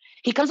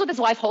 He comes with his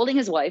wife, holding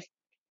his wife.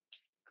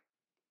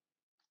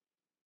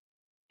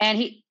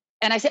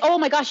 And I say, oh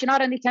my gosh, you're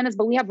not in attendance,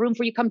 but we have room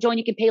for you. Come join.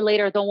 You can pay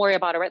later. Don't worry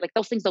about it, right? Like,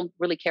 those things don't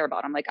really care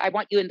about. I'm like, I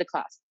want you in the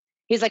class.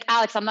 He's like,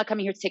 Aleks, I'm not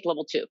coming here to take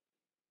level 2. I'm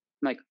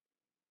like,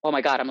 oh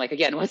my God. I'm like,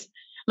 again, what's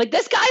I'm like,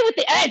 this guy with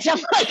the edge. I'm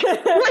like,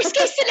 worst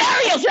case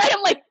scenarios, right?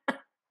 I'm like,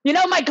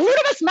 my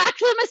gluteus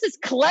maximus is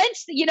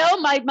clenched,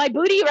 my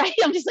booty, right?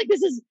 I'm just like,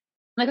 I'm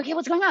like, okay,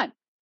 what's going on?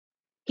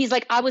 He's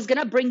like, I was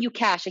gonna bring you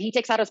cash, and he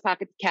takes out his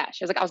pocket cash.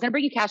 I was like, I was gonna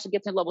bring you cash to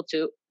get to level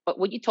 2, but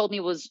what you told me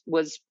was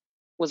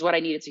what I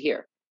needed to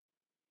hear.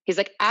 He's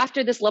like,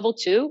 after this level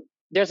 2,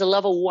 there's a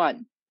level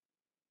 1.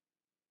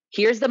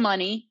 Here's the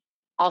money.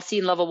 I'll see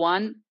you in level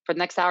 1 for the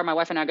next hour. My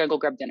wife and I are gonna go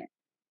grab dinner.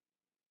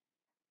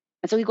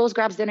 And so he goes,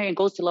 grabs dinner, and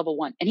goes to level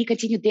 1. And he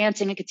continued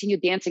dancing and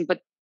continued dancing. But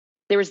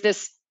there was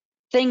this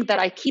thing that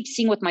I keep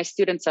seeing with my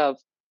students of,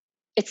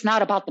 it's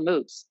not about the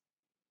moves.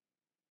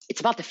 It's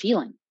about the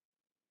feeling.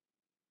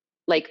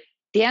 Like,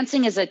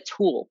 dancing is a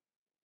tool.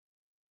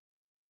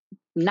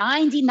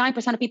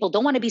 99% of people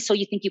don't want to be so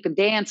you think you can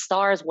dance,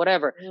 stars,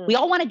 whatever. We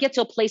all want to get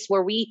to a place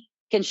where we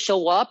can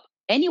show up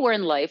anywhere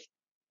in life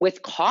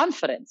with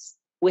confidence,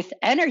 with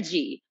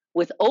energy,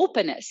 with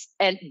openness.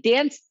 And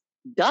dance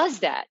does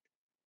that.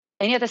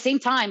 And at the same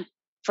time,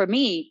 for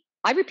me,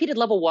 I repeated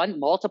level 1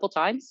 multiple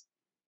times.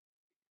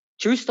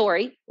 True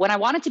story. When I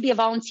wanted to be a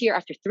volunteer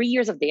after 3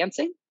 years of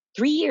dancing,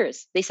 3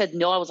 years, they said,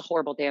 no, I was a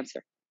horrible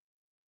dancer.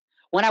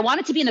 When I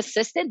wanted to be an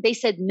assistant, they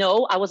said,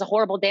 no, I was a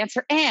horrible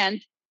dancer and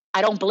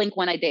I don't blink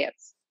when I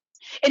dance.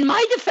 In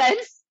my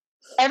defense,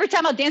 every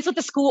time I'd dance with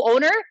the school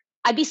owner,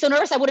 I'd be so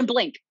nervous I wouldn't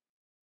blink.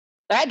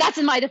 All right? That's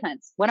in my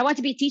defense. When I wanted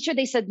to be a teacher,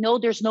 they said, no,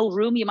 there's no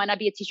room. You might not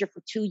be a teacher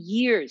for 2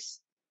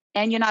 years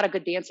and you're not a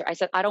good dancer. I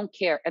said, I don't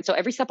care. And so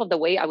every step of the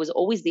way, I was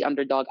always the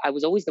underdog. I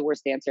was always the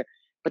worst dancer.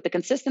 But the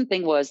consistent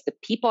thing was the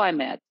people I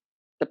met,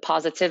 the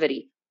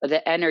positivity,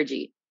 the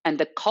energy, and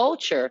the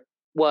culture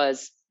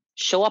was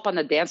show up on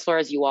the dance floor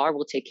as you are,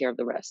 we'll take care of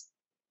the rest.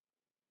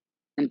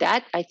 And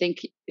that, I think,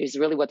 is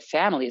really what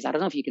family is. I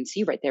don't know if you can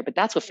see right there, but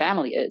that's what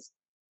family is.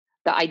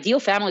 The ideal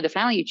family, the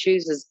family you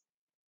choose is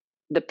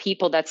the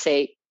people that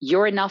say,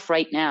 you're enough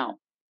right now.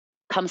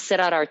 Come sit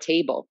at our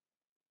table.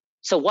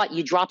 So what?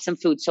 You drop some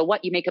food. So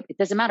what? You make up. It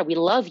doesn't matter. We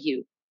love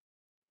you.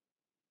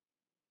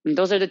 And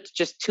those are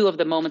just two of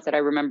the moments that I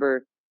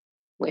remember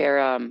where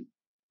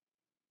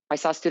I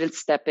saw students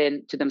step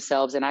into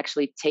themselves and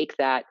actually take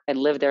that and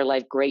live their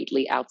life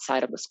greatly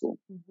outside of the school.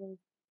 Mm-hmm.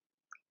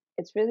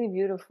 It's really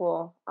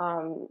beautiful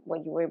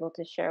what you were able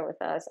to share with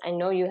us. I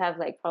know you have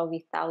like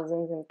probably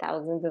thousands and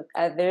thousands of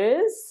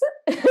others,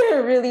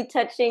 really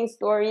touching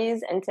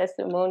stories and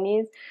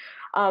testimonies.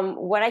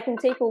 What I can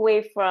take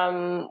away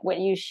from what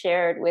you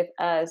shared with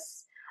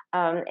us,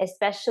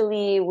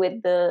 especially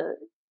with the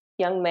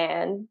young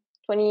man,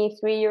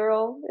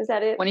 23-year-old, is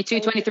that it?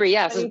 22, 23,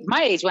 yeah. So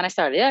my age when I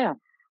started, yeah.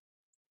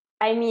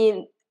 I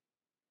mean,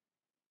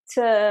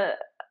 to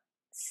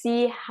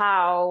see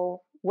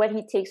how what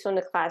he takes from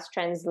the class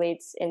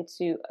translates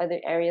into other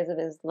areas of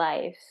his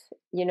life.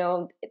 You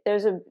know,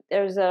 there's a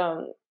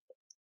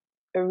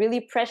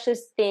really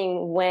precious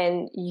thing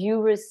when you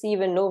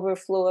receive an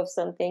overflow of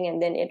something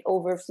and then it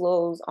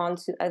overflows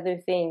onto other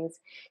things.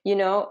 You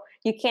know,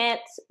 you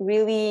can't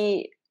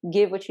really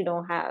give what you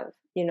don't have,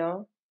 you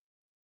know?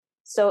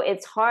 So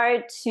it's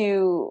hard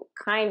to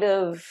kind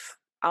of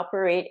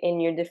operate in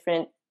your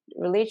different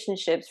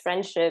relationships,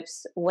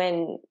 friendships,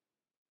 when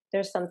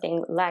there's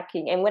something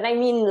lacking. And what I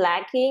mean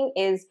lacking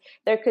is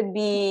there could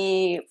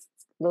be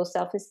low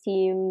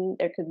self-esteem,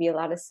 there could be a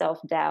lot of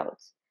self-doubt.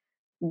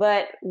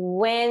 But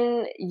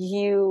when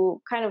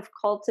you kind of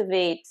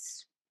cultivate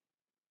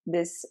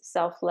this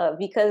self-love,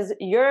 because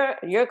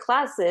your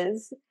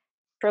classes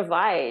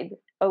provide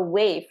a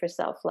way for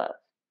self-love.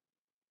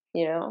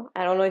 You know,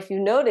 I don't know if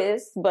you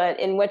noticed, but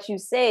in what you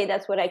say,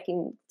 that's what I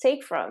can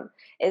take from,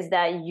 is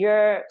that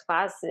your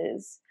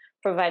classes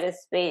provide a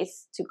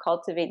space to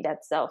cultivate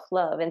that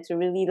self-love and to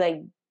really like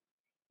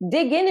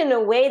dig in a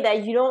way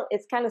that you don't,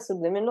 it's kind of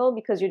subliminal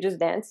because you're just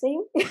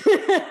dancing.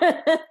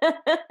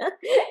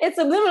 It's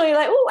subliminal. You're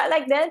like, oh, I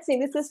like dancing.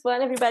 This is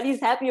fun. Everybody's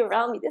happy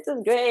around me. This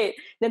is great.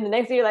 Then the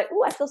next day you're like,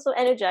 oh, I feel so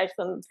energized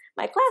from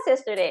my class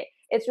yesterday.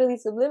 It's really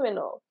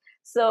subliminal.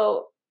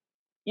 So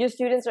your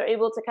students are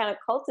able to kind of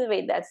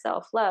cultivate that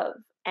self-love.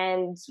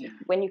 And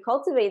when you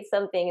cultivate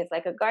something, it's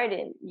like a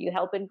garden. You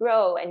help it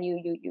grow, and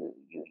you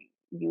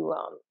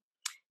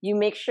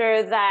make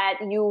sure that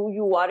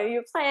you water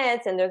your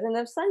plants and there's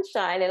enough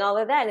sunshine and all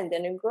of that, and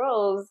then it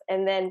grows.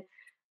 And then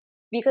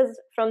because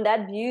from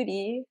that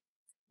beauty,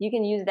 you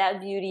can use that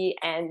beauty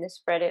and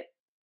spread it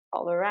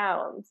all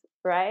around,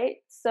 right?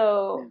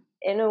 So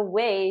in a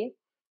way,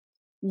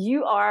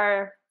 you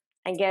are,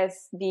 I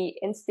guess, the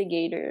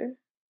instigator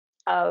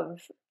of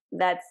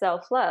that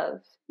self-love.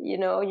 You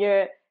know,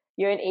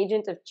 you're an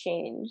agent of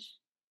change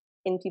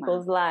in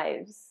people's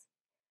lives.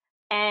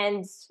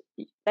 And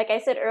like I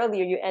said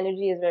earlier, your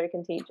energy is very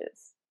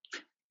contagious.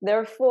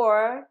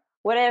 Therefore,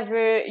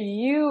 whatever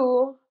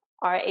you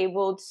are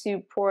able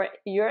to pour,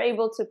 you're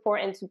able to pour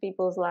into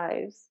people's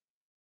lives.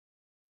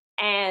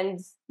 And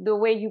the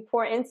way you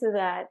pour into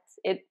that,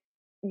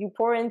 you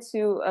pour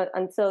into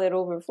until it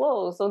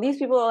overflows. So these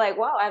people are like,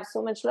 wow, I have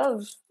so much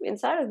love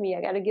inside of me.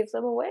 I got to give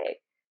some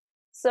away.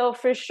 So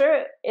for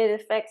sure,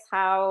 it affects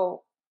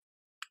how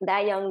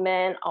that young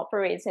man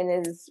operates in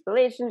his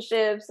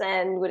relationships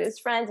and with his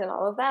friends and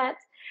all of that.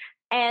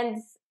 And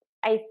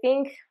I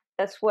think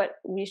that's what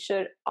we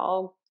should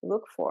all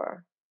look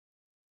for.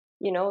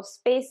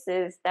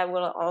 spaces that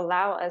will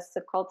allow us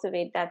to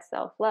cultivate that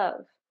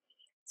self-love,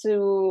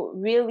 to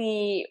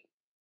really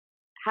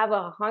have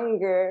a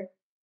hunger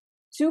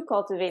to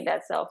cultivate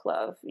that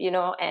self-love,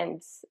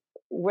 and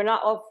we're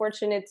not all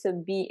fortunate to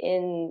be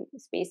in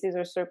spaces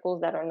or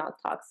circles that are not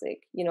toxic.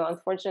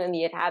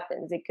 Unfortunately, it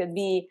happens. It could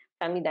be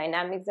family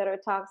dynamics that are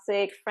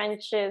toxic,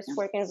 friendships, Yeah.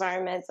 work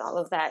environments, all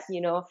of that.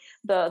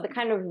 The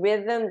kind of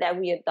rhythm that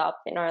we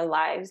adopt in our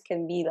lives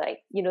can be like,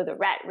 the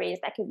rat race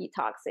that can be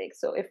toxic.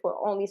 So if we're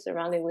only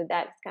surrounded with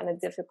that, it's kind of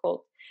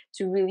difficult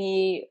to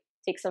really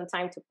take some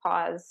time to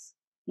pause,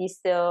 be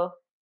still,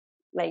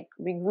 like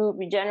regroup,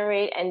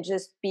 regenerate, and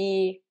just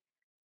be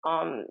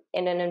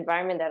in an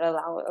environment that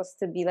allows us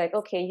to be like,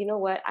 okay, you know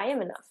what, I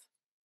am enough.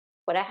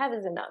 What I have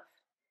is enough.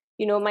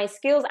 My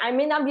skills, I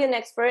may not be an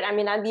expert, I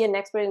may not be an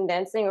expert in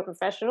dancing or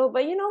professional,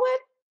 but you know what,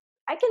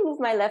 I can move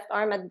my left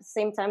arm at the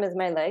same time as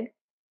my leg.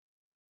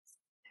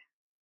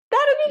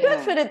 That'll be good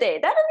Yeah. for the day.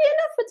 That'll be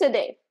enough for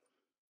today.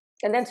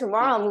 And then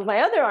tomorrow Yeah. I'll move my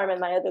other arm and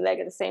my other leg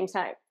at the same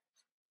time.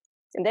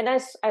 And then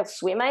I'll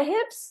sway my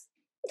hips.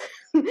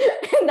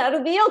 And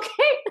that'll be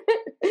okay.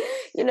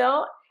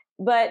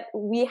 But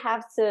we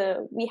have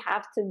to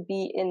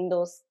be in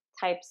those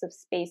types of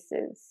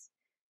spaces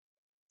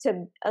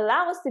to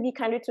allow us to be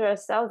kinder to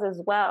ourselves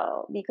as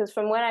well. Because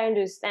from what I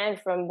understand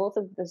from both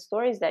of the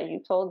stories that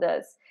you told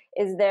us,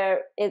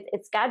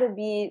 it's got to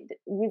be,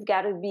 we've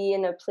got to be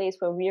in a place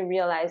where we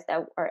realize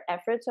that our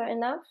efforts are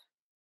enough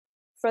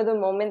for the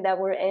moment that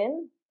we're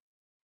in,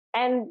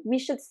 and we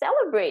should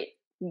celebrate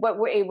what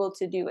we're able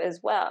to do as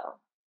well.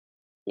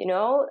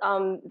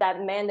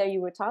 That man that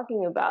you were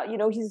talking about,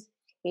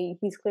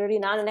 he's clearly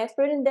not an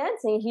expert in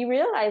dancing. He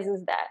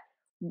realizes that,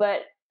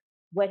 but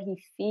what he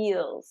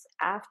feels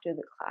after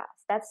the class,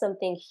 that's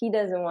something he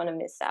doesn't want to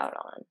miss out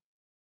on.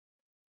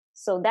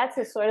 So that's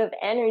a sort of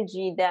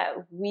energy that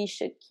we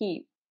should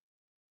keep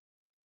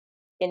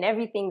in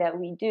everything that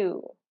we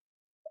do,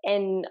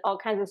 in all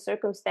kinds of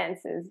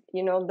circumstances.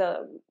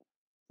 The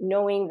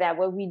knowing that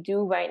what we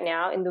do right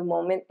now in the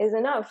moment is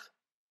enough.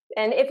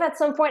 And if at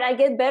some point I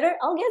get better,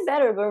 I'll get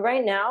better. But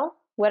right now,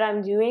 what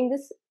I'm doing,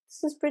 this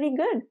is pretty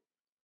good.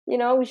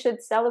 We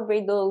should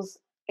celebrate those.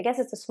 I guess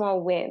it's a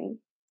small win,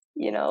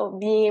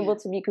 being able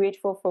to be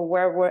grateful for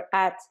where we're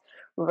at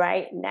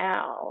right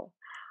now.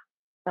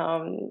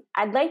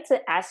 I'd like to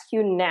ask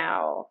you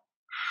now,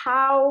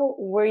 how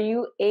were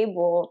you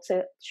able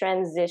to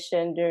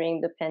transition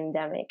during the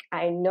pandemic?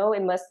 I know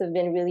it must have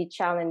been really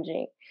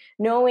challenging,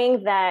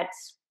 knowing that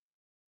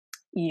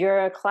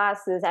your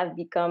classes have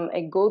become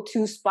a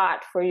go-to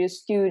spot for your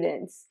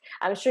students.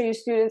 I'm sure your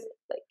students,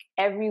 like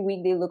every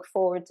week, they look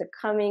forward to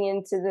coming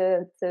into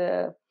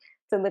the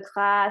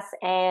class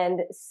and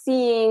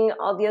seeing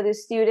all the other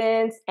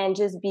students and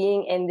just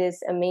being in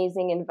this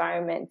amazing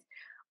environment.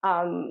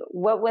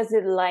 What was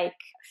it like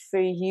for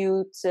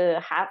you to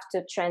have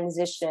to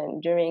transition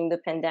during the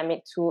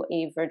pandemic to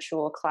a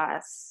virtual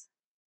class?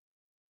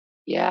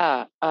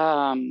 Yeah.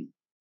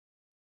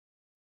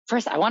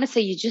 First, I want to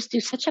say you just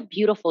do such a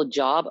beautiful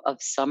job of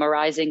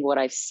summarizing what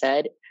I've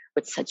said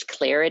with such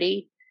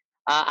clarity.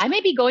 I may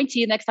be going to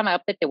you next time I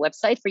update the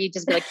website for you.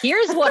 Just be like,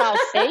 here's what I'll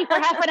say for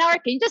half an hour.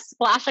 Can you just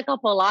splash a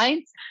couple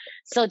lines?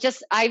 So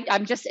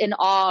I'm just in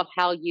awe of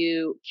how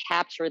you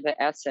capture the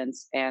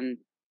essence and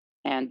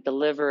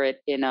deliver it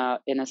in a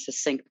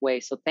succinct way.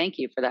 So thank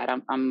you for that.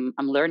 I'm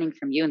learning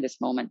from you in this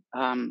moment.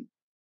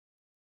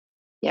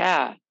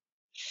 Yeah.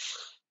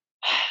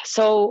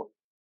 So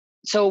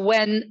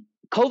when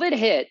COVID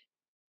hit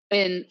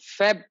in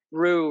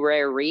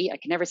February, I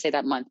can never say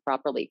that month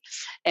properly,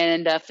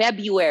 and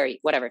February,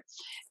 whatever.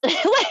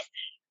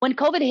 When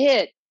COVID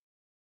hit,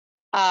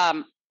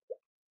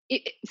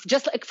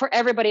 just like for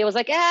everybody, it was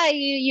like,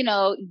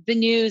 the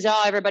news,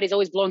 everybody's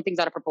always blowing things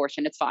out of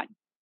proportion. It's fine.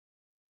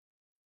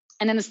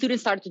 And then the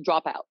students started to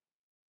drop out.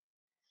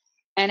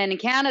 And then in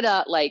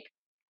Canada, like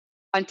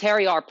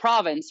Ontario, our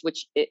province,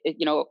 which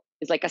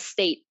is like a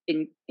state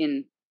in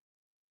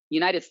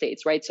United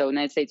States, right? So in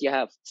the United States, you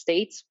have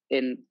states.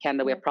 In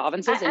Canada, we have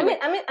provinces. I'm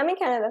in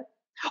Canada.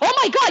 Oh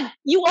my God,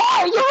 you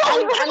are! You're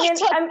right.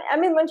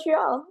 I'm in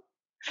Montreal.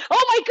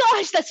 Oh my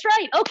gosh, that's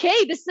right.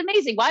 Okay, this is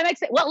amazing. Why am I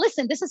saying? Well,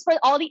 listen, this is for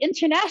all the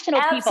international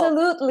people.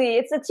 Absolutely,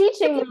 it's a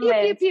teaching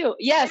moment.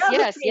 Yes.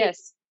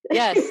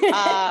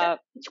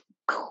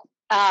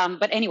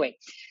 But anyway,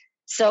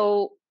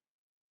 so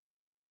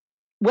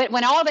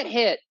when all of it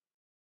hit,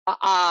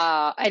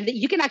 and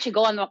you can actually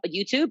go on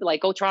YouTube,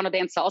 like go Toronto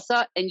Dance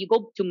Salsa, and you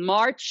go to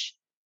March,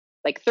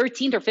 like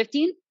 13th or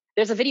 15th.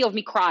 There's a video of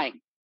me crying.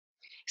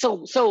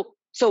 So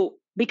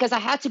because I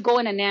had to go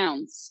and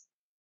announce,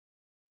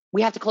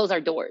 we have to close our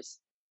doors.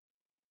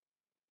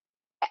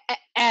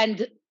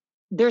 And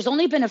there's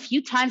only been a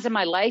few times in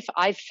my life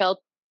I felt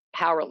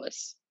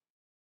powerless.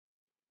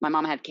 My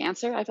mom had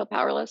cancer. I felt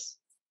powerless.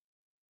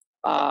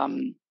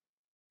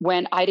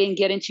 When I didn't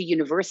get into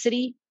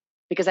university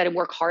because I didn't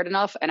work hard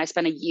enough, and I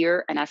spent a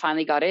year and I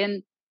finally got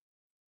in.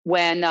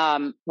 When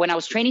I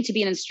was training to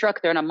be an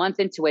instructor and a month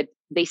into it,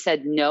 they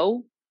said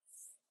no.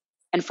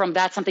 And from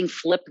that, something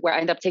flipped where I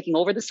ended up taking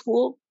over the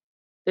school.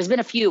 There's been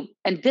a few.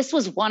 And this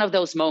was one of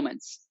those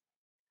moments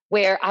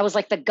where I was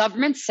like, the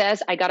government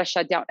says I got to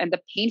shut down. And the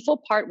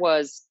painful part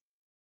was,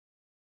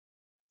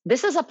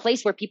 this is a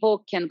place where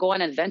people can go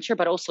on an adventure,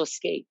 but also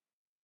escape.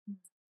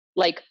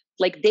 Like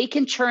they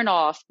can turn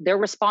off their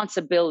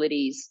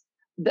responsibilities,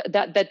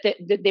 that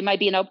they might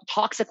be in a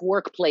toxic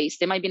workplace.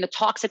 They might be in a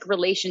toxic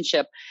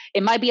relationship.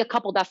 It might be a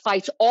couple that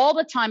fights all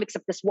the time,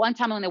 except this one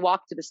time when they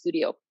walk to the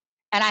studio.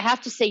 And I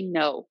have to say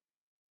no.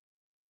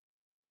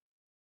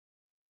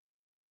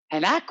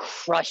 And that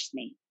crushed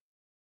me.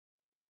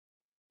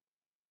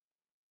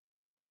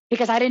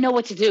 Because I didn't know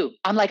what to do.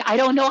 I'm like, I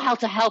don't know how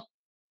to help.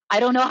 I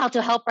don't know how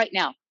to help right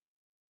now.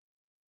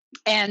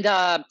 And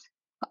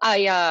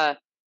I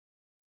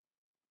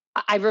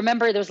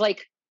remember there's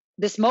like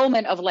this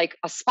moment of like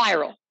a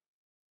spiral.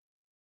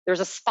 There's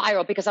a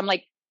spiral because I'm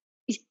like,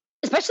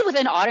 especially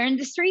within art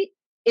industry,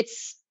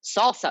 it's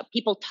salsa.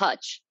 People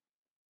touch.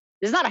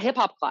 This is not a hip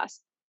hop class.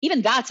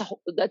 Even that's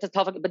a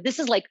tough. But this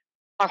is like,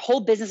 our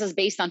whole business is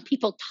based on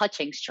people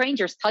touching,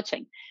 strangers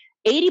touching.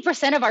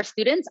 80% of our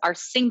students are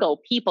single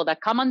people that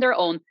come on their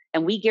own,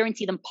 and we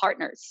guarantee them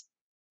partners.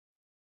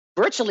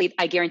 Virtually,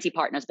 I guarantee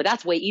partners, but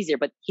that's way easier.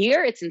 But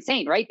here, it's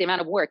insane, right? The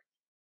amount of work.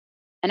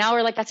 And now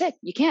we're like, that's it.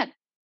 You can't.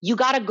 You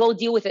got to go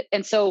deal with it.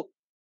 And so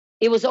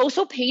it was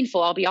also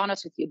painful, I'll be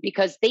honest with you,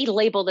 because they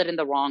labeled it in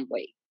the wrong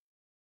way.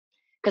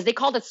 Because they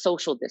called it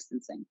social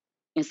distancing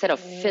instead of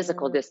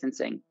physical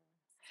distancing.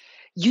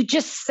 You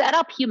just set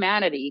up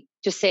humanity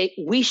to say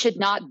we should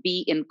not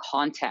be in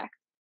contact,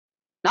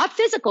 not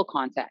physical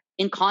contact,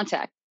 in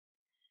contact.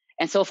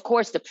 And so, of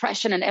course,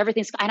 depression and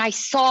everything. And I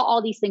saw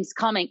all these things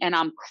coming, and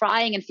I'm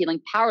crying and feeling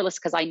powerless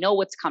because I know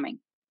what's coming.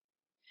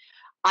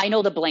 I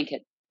know the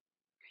blanket.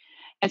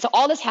 And so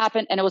all this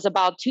happened, and it was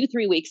about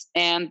 2-3 weeks.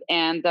 And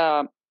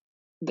the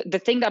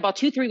thing that about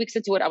 2-3 weeks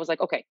into it, I was like,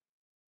 okay,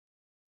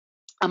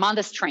 I'm on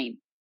this train.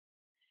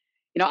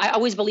 You know, I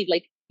always believe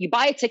like you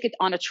buy a ticket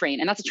on a train,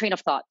 and that's a train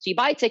of thought. So you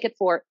buy a ticket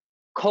for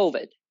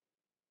COVID.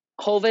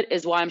 COVID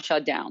is why I'm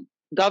shut down.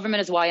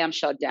 Government is why I'm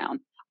shut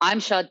down. I'm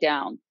shut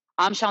down.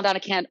 I'm shut down. I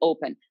can't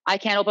open. I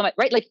can't open my,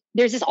 right? Like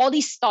there's all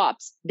these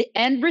stops. The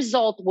end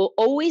result will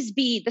always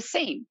be the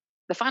same.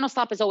 The final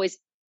stop is always,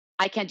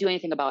 I can't do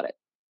anything about it.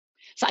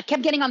 So I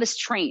kept getting on this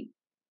train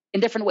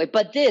in different ways,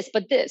 but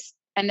this.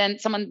 And then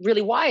someone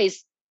really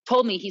wise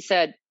told me, he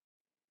said,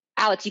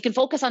 Aleks, you can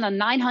focus on the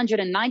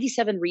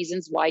 997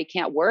 reasons why you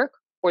can't work,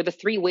 or the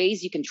 3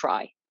 ways you can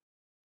try.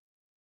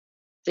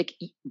 It's like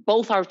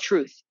both are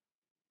truth.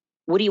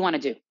 What do you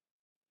want to do?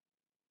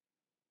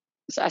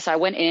 So I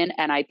went in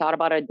and I thought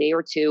about it a day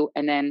or two,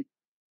 and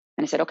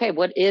I said, okay,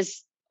 what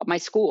is my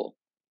school?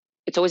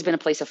 It's always been a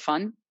place of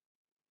fun.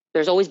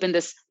 There's always been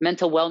this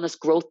mental wellness,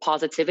 growth,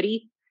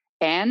 positivity.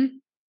 And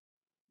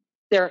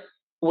there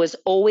was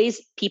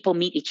always people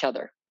meet each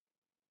other.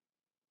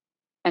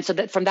 And so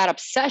that from that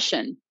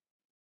obsession,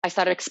 I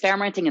started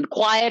experimenting in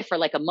quiet for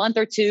like a month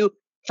or two,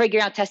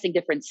 figuring out, testing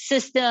different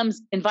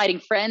systems, inviting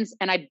friends.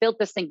 And I built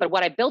this thing. But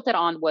what I built it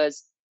on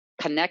was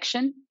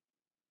connection,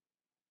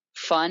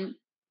 fun,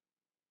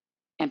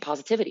 and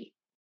positivity.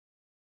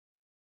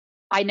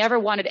 I never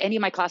wanted any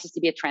of my classes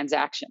to be a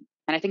transaction.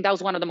 And I think that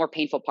was one of the more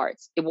painful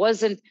parts. It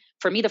wasn't,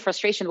 for me, the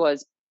frustration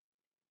was,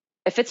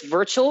 if it's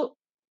virtual,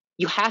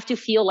 you have to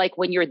feel like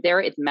when you're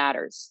there, it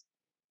matters.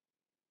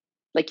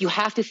 Like you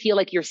have to feel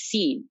like you're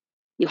seen.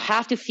 You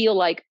have to feel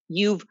like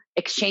you've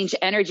exchanged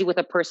energy with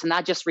a person,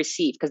 not just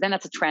received, because then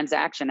that's a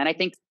transaction. And I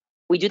think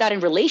we do that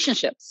in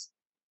relationships,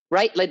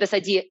 right? Like this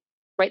idea,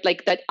 right?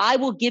 Like that I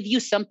will give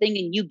you something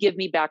and you give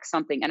me back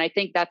something. And I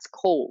think that's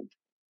cold.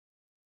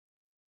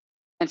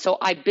 And so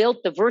I built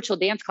the virtual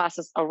dance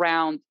classes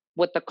around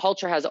what the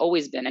culture has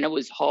always been. And it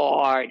was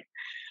hard.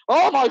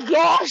 Oh my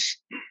gosh,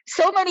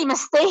 so many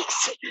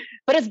mistakes,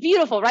 but it's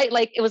beautiful, right?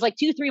 Like it was like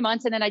 2-3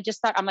 months. And then I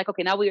just thought, I'm like,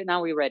 okay, now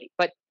we're ready.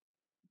 But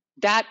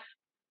that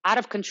out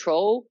of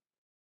control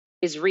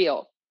is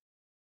real.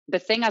 The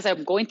thing as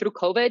I'm going through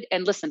COVID,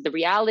 and listen, the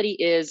reality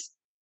is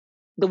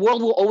the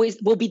world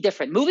will be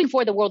different. Moving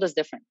forward, the world is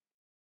different.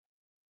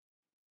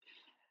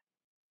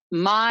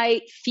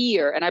 My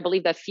fear, and I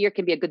believe that fear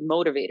can be a good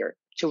motivator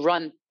to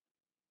run,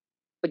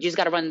 but you just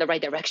got to run in the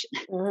right direction.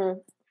 Mm-hmm.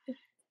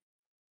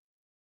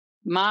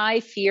 My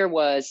fear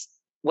was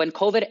when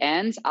COVID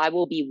ends, I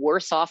will be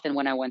worse off than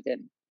when I went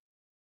in.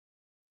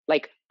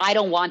 Like, I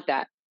don't want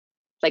that.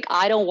 Like,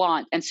 I don't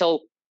want. And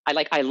so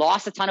I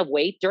lost a ton of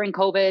weight during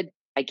COVID.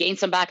 I gained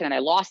some back and then I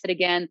lost it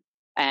again.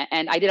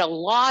 And I did a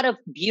lot of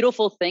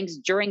beautiful things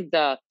during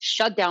the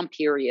shutdown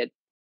period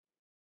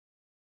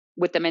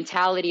with the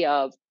mentality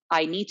of,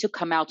 I need to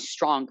come out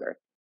stronger.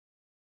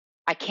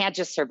 I can't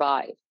just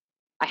survive.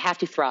 I have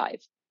to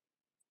thrive.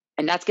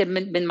 And that's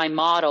been my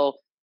motto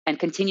and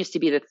continues to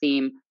be the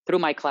theme through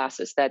my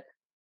classes, that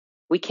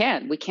we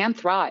can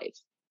thrive,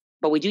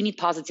 but we do need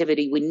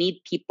positivity. We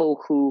need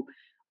people who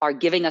are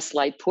giving us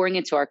light, pouring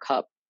into our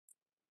cup.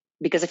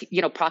 Because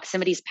if,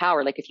 proximity is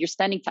power. Like if you're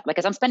spending time, like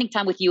as I'm spending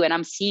time with you and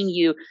I'm seeing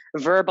you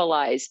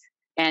verbalize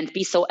and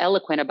be so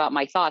eloquent about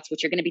my thoughts,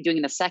 which you're going to be doing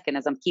in a second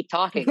as I'm keep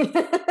talking.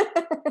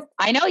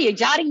 I know you're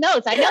jotting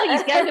notes. I know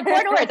you guys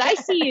important words. I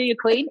see you, you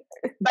queen.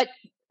 But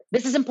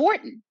this is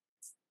important.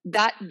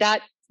 That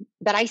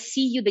I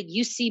see you, that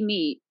you see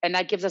me, and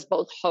that gives us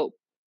both hope.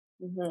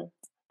 Mm-hmm.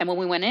 And when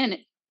we went in,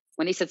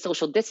 when they said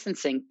social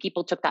distancing,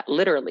 people took that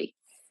literally.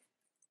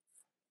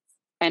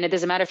 And it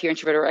doesn't matter if you're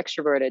introverted or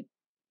extroverted.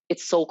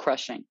 It's soul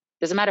crushing.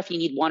 Doesn't matter if you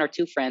need 1 or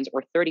 2 friends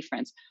or 30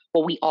 friends.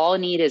 What we all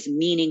need is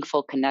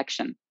meaningful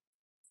connection.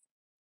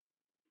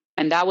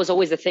 And that was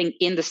always the thing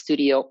in the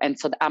studio. And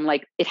so I'm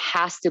like, it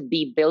has to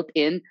be built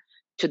in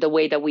to the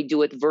way that we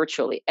do it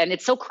virtually. And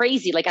it's so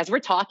crazy. Like, as we're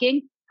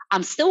talking,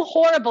 I'm still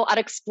horrible at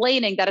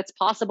explaining that it's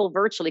possible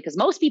virtually, because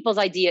most people's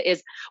idea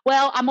is,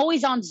 well, I'm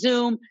always on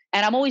Zoom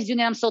and I'm always doing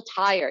it. I'm so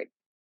tired.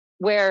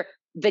 Where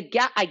the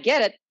gap, I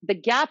get it. The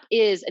gap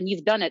is, and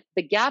you've done it.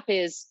 The gap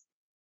is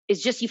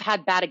just you've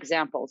had bad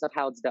examples of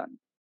how it's done.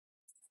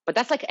 But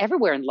that's like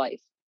everywhere in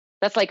life.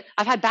 That's like,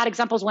 I've had bad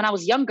examples when I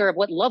was younger of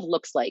what love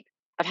looks like.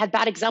 I've had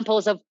bad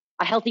examples of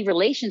a healthy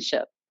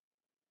relationship,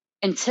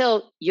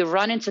 until you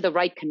run into the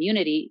right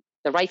community,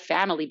 the right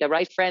family, the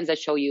right friends that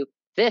show you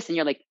this. And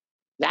you're like,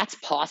 that's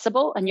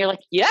possible. And you're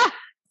like, yeah,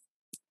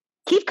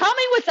 keep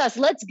coming with us.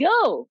 Let's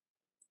go.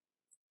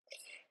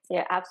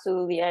 Yeah,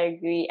 absolutely. I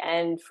agree.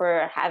 And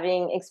for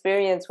having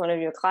experienced one of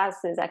your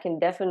classes, I can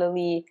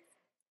definitely,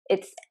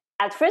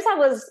 at first I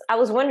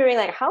was wondering,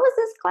 like, how is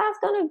this class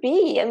going to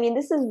be? I mean,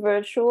 this is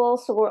virtual,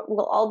 so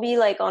we'll all be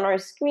like on our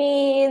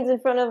screens in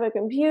front of our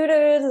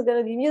computers. There's going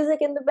to be music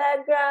in the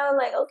background.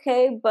 Like,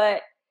 okay,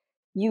 but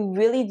you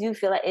really do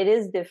feel like it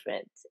is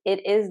different.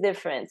 It is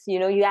different. You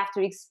know, you have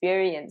to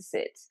experience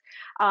it.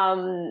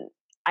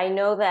 I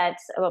know that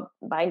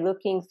by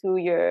looking through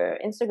your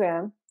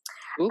Instagram,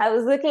 Ooh. I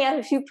was looking at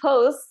a few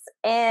posts,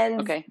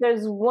 and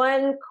there's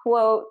one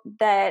quote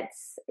that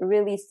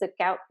really stood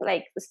out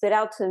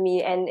to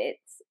me, and it's,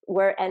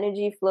 where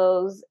energy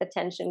flows,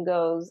 attention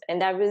goes.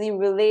 And that really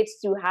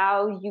relates to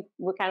how you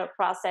were kind of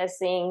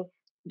processing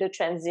the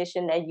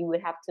transition that you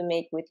would have to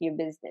make with your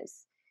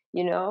business.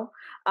 You know,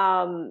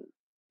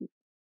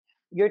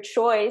 your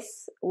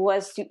choice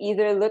was to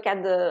either look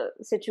at the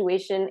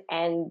situation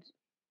and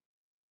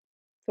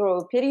throw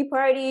a pity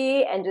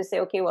party and just say,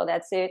 okay, well,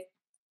 that's it,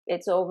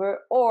 it's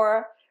over,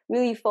 or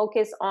really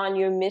focus on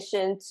your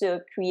mission to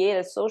create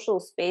a social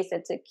space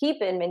and to keep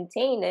and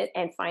maintain it,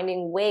 and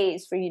finding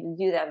ways for you to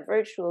do that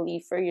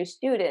virtually for your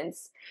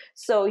students.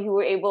 So you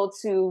were able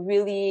to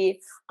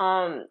really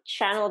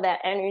channel that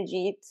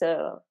energy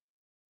to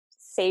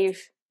save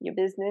your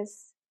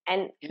business,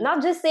 and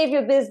not just save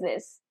your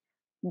business,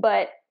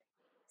 but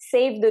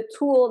save the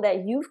tool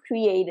that you've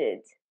created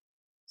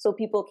so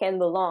people can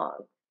belong.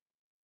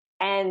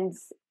 And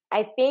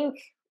I think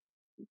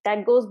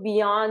that goes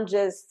beyond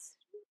just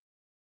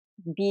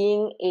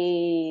being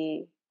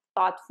a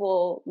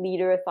thoughtful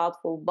leader, a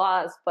thoughtful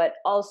boss, but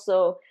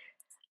also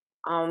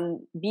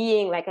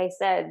being, like I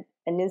said,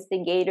 an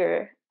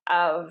instigator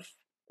of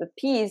the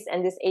peace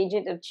and this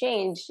agent of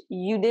change.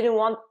 You didn't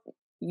want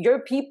your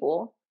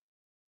people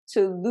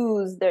to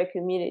lose their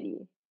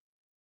community,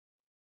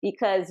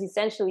 because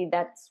essentially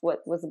that's what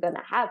was going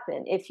to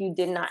happen if you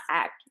did not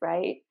act,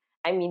 right?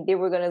 I mean, they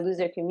were going to lose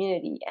their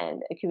community,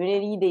 and a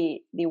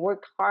community they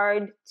worked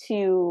hard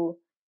to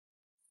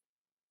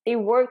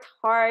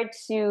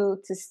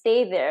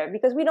stay there,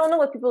 because we don't know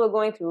what people are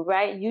going through,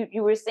 right?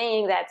 You were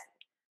saying that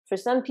for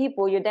some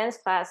people, your dance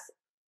class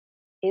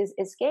is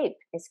escape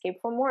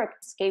from work,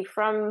 escape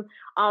from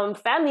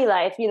family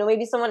life. You know,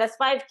 maybe someone has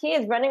 5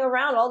 kids running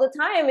around all the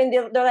time, and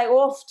they're like,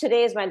 oh,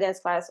 today is my dance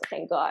class,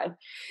 thank God.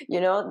 You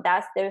know,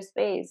 that's their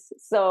space.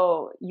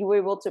 So you were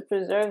able to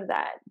preserve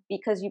that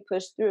because you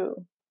pushed through.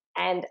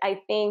 And I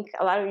think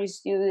a lot of your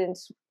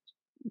students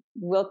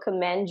will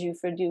commend you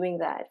for doing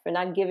that, for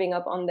not giving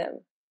up on them,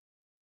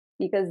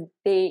 because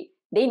they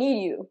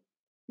need you.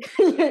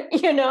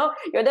 You know,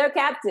 you're their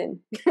captain.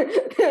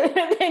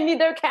 They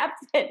need their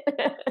captain.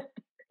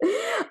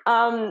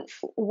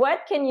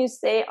 What can you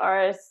say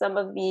are some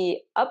of the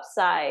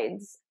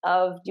upsides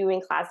of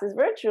doing classes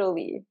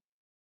virtually?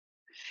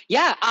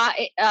 Yeah,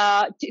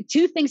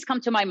 2 things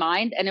come to my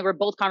mind, and they were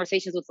both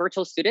conversations with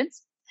virtual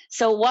students.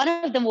 So one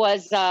of them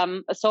was,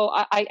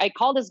 I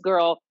called this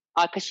girl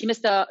because she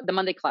missed the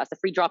Monday class, the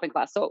free drop-in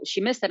class. So she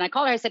missed it. And I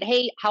called her. I said,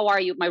 hey, how are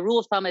you? My rule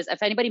of thumb is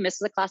if anybody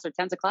misses a class or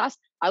attends a class,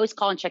 I always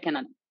call and check in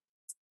on them.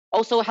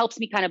 Also, it helps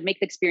me kind of make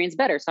the experience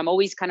better. So I'm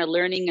always kind of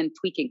learning and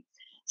tweaking.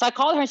 So I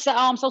called her and said,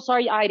 oh, I'm so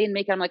sorry I didn't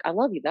make it. I'm like, I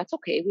love you. That's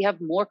okay. We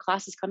have more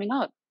classes coming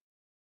up.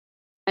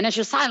 And then she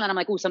was silent. I'm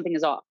like, oh, something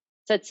is off.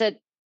 So I said,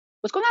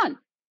 what's going on?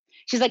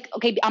 She's like,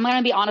 okay, I'm going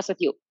to be honest with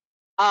you.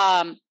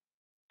 I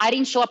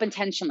didn't show up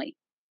intentionally.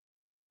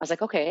 I was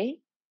like, okay,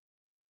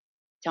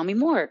 tell me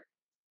more.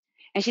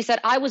 And she said,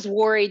 I was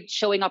worried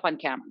showing up on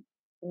camera.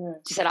 Mm.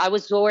 She said, I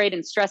was worried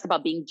and stressed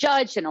about being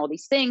judged and all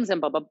these things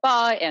and blah, blah,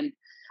 blah. And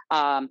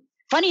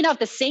funny enough,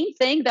 the same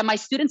thing that my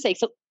students say.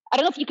 So I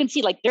don't know if you can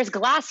see, like, there's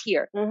glass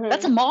here. Mm-hmm.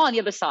 That's a mall on the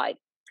other side.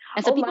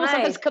 And so people will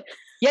sometimes come.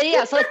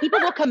 Yeah. So like people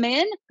will come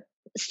in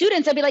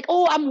students, I'd be like,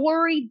 oh, I'm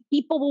worried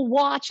people will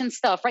watch and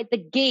stuff, right? The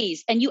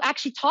gaze. And you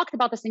actually talked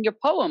about this in your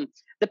poem,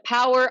 the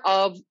power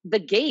of the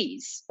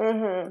gaze,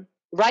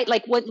 right?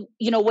 Like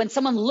when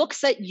someone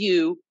looks at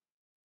you,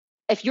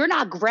 if you're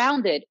not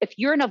grounded, if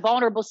you're in a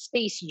vulnerable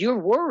space, you're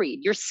worried,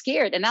 you're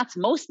scared. And that's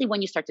mostly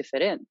when you start to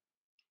fit in.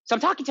 So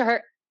I'm talking to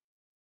her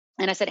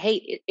and I said,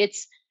 hey,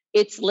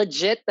 it's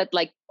legit that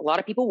like a lot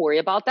of people worry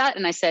about that.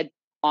 And I said,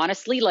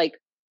 honestly, like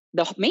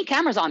the main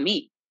camera's on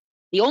me.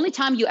 The only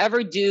time you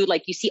ever do,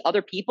 like you see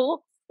other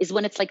people is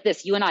when it's like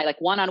this, you and I, like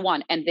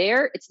one-on-one. And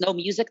there it's no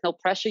music, no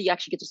pressure. You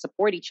actually get to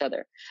support each other.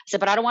 I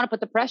said, but I don't want to put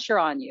the pressure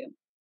on you.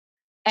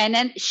 And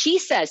then she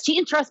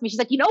entrusts me. She's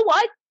like, you know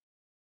what?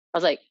 I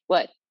was like,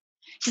 what?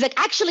 She's like,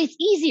 actually, it's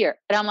easier.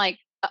 And I'm like,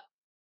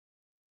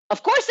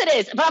 of course it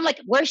is. But I'm like,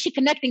 where is she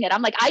connecting it?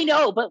 I'm like, I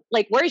know, but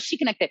like, where is she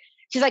connected?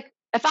 She's like,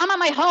 if I'm at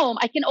my home,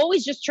 I can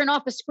always just turn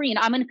off the screen.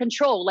 I'm in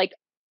control. Like,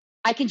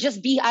 I can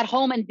just be at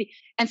home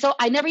and so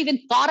I never even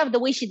thought of the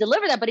way she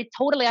delivered that, but it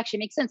totally actually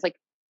makes sense. Like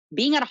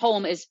being at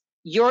home is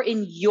you're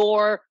in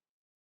your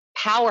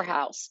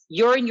powerhouse.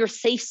 You're in your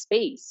safe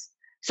space.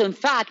 So in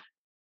fact,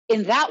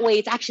 in that way,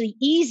 it's actually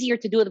easier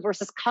to do it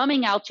versus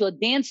coming out to a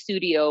dance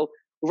studio,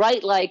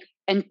 right? Like,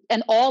 and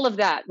all of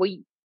that.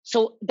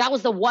 So that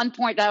was the one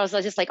point that I was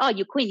just like, oh,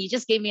 you queen, you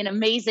just gave me an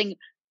amazing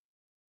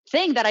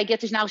thing that I get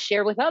to now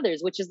share with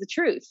others, which is the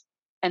truth.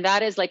 And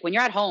that is like, when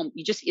you're at home,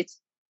 you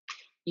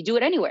do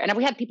it anywhere. And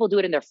we had people do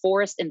it in their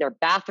forest, in their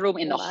bathroom,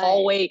 in the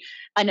hallway,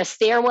 in a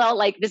stairwell.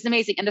 Like, this is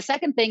amazing. And the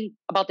second thing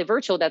about the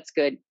virtual that's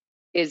good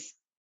is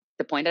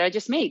the point that I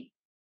just made.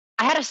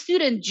 I had a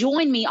student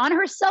join me on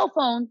her cell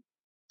phone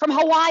from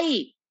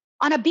Hawaii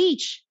on a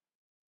beach.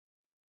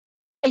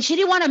 And she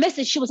didn't want to miss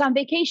it. She was on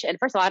vacation.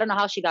 First of all, I don't know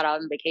how she got out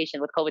on vacation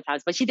with COVID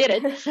times, but she did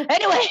it.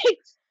 Anyway,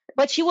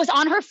 but she was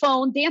on her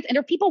phone dancing, and there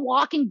are people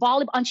walking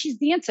volleyball, and she's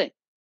dancing.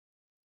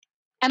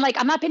 And like,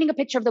 I'm not painting a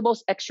picture of the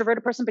most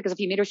extroverted person, because if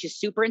you meet her, she's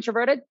super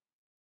introverted.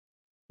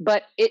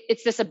 But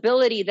it's this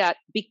ability that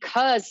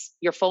because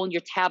your phone,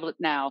 your tablet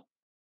now,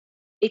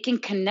 it can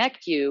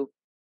connect you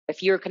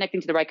if you're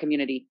connecting to the right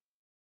community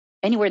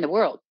anywhere in the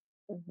world.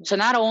 So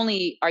not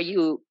only are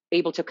you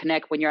able to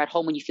connect when you're at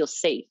home, when you feel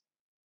safe,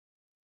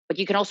 but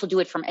you can also do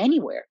it from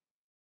anywhere.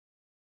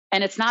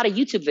 And it's not a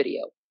YouTube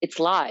video, it's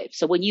live.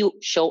 So when you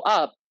show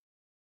up,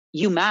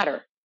 you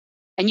matter.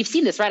 And you've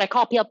seen this, right? I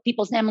call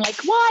people's name. I'm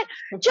like, what?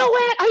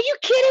 Joanne, are you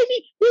kidding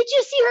me? Did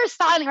you see her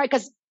styling? Right?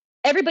 Because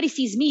everybody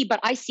sees me, but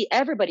I see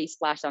everybody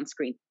splashed on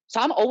screen. So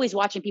I'm always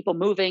watching people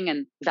moving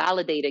and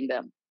validating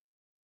them.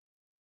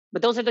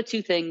 But those are the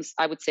two things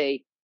I would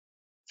say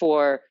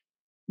for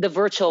the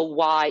virtual,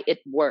 why it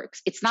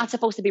works. It's not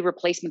supposed to be a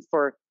replacement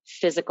for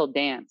physical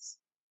dance.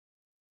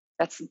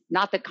 That's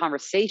not the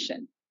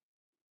conversation.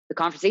 The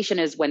conversation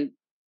is when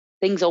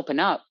things open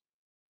up,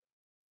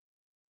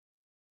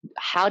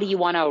 how do you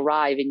want to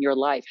arrive in your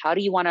life? How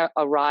do you want to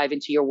arrive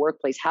into your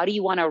workplace? How do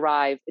you want to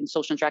arrive in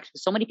social interaction?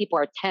 So many people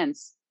are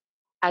tense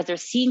as they're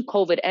seeing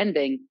COVID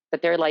ending,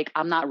 that they're like,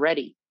 I'm not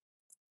ready.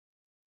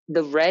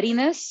 The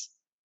readiness,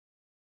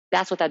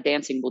 that's what that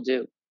dancing will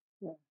do.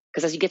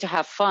 Because as you get to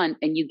have fun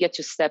and you get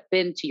to step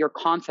into your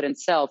confident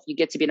self, you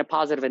get to be in a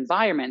positive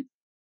environment.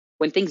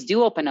 When things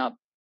do open up,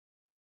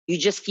 you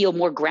just feel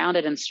more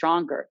grounded and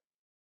stronger.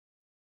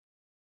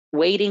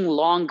 Waiting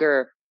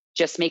longer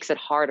just makes it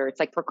harder. It's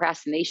like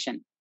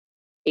procrastination,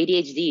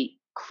 ADHD,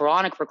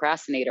 chronic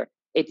procrastinator.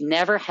 It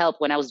never helped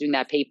when I was doing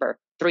that paper,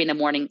 3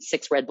 a.m,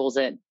 6 Red Bulls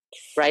in,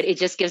 right? It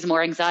just gives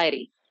more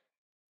anxiety.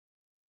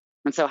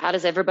 And so how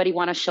does everybody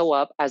want to show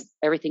up as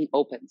everything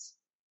opens?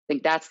 I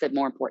think that's the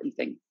more important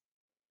thing.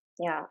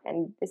 Yeah,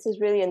 and this is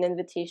really an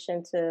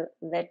invitation to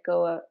let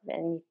go of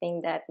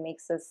anything that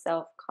makes us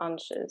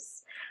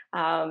self-conscious.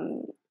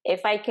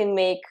 If I can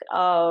make,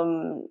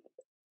 I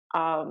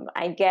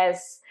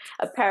guess,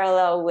 a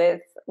parallel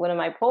with one of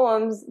my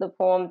poems, the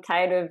poem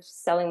Tired of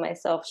Selling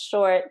Myself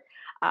Short,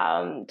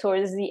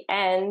 towards the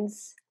end,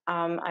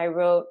 I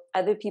wrote,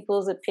 other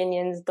people's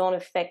opinions don't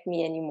affect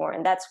me anymore.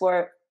 And that's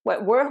what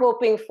we're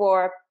hoping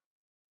for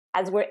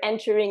as we're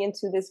entering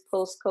into this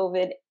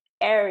post-COVID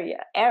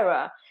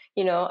era.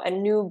 You know, a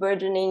new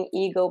burgeoning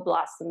ego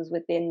blossoms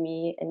within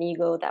me, an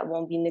ego that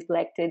won't be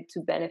neglected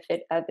to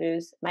benefit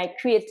others. My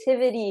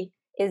creativity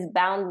is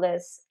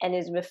boundless and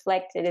is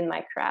reflected in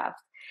my craft.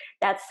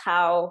 That's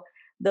how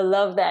the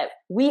love that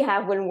we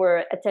have when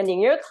we're attending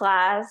your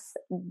class,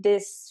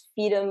 this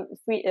freedom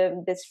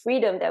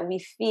that we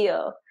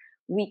feel,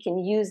 we can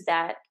use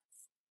that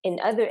in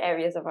other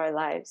areas of our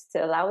lives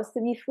to allow us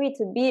to be free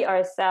to be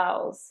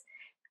ourselves.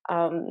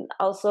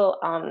 Also,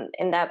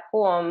 in that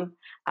poem,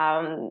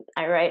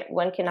 I write,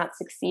 one cannot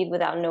succeed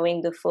without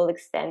knowing the full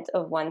extent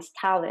of one's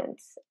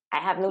talents. I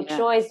have no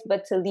choice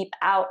but to leap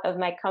out of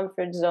my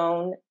comfort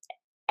zone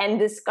and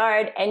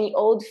discard any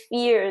old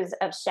fears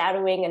of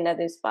shadowing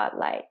another's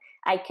spotlight.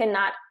 I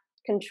cannot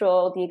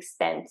control the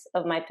extent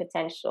of my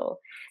potential.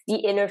 The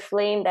inner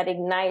flame that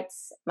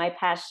ignites my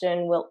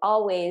passion will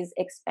always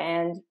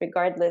expand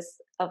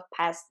regardless of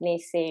past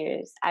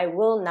naysayers. I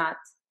will not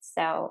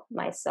sell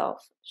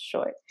myself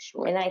short.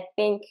 And I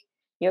think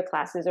your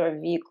classes are a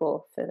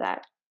vehicle for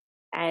that.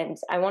 And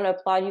I want to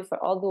applaud you for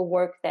all the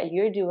work that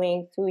you're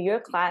doing through your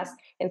class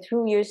and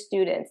through your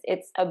students.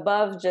 It's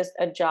above just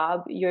a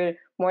job. You're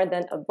more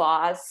than a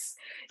boss.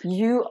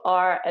 You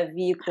are a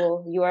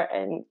vehicle. You are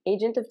an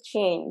agent of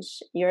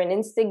change. You're an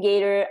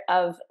instigator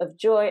of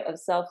joy, of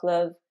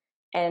self-love,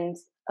 and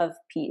of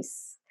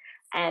peace.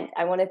 And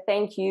I want to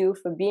thank you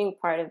for being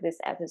part of this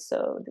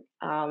episode.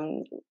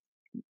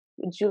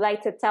 Would you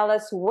like to tell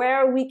us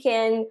where we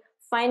can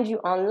find you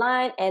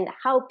online and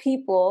how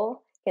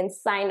people can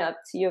sign up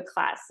to your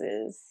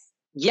classes?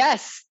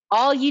 Yes.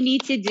 All you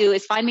need to do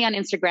is find me on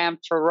Instagram,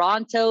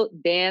 Toronto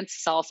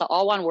Dance Salsa,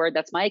 all one word.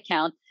 That's my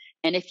account.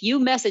 And if you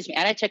message me,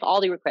 and I check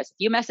all the requests, if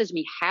you message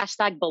me,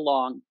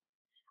 #belong,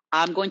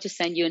 I'm going to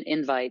send you an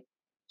invite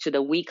to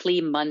the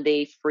weekly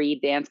Monday free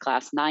dance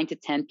class, 9 to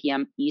 10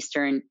 p.m.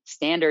 Eastern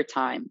Standard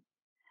Time.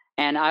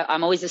 And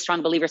I'm always a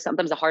strong believer.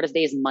 Sometimes the hardest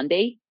day is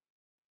Monday.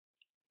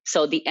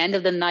 So the end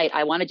of the night,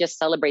 I want to just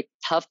celebrate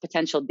tough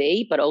potential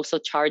day, but also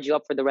charge you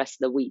up for the rest of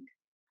the week.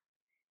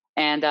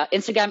 And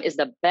Instagram is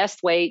the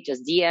best way.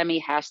 Just DM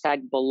me,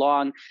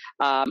 #belong.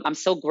 I'm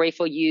so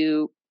grateful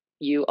you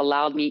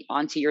allowed me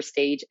onto your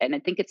stage. And I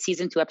think it's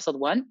season 2, episode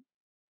 1.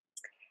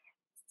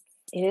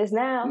 It is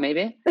now.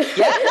 Maybe? Yeah.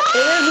 It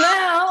is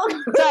now.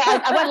 Sorry,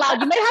 I went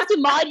loud. You may have to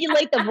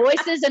modulate the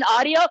voices and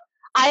audio.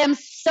 I am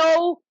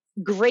so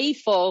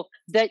grateful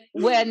that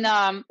when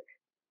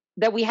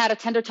that we had a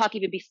tender talk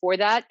even before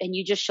that, and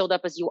you just showed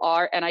up as you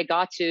are, and I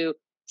got to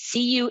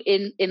see you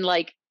in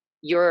like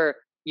your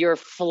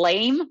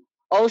flame.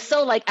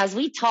 Also, like as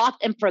we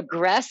talked and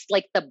progressed,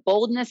 like the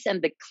boldness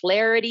and the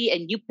clarity,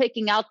 and you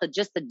picking out the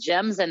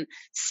gems and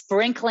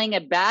sprinkling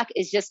it back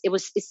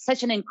it's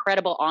such an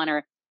incredible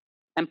honor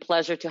and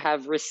pleasure to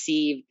have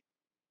received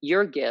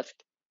your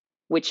gift,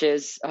 which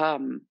is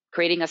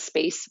creating a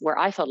space where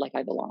I felt like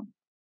I belong.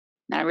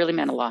 And that really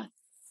meant a lot.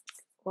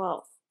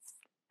 Well,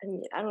 I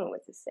mean, I don't know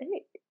what to say.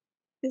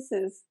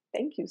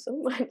 Thank you so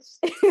much.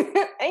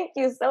 Thank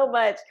you so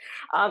much.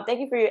 Thank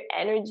you for your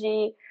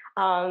energy.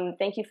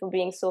 Thank you for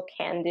being so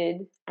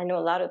candid. I know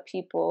a lot of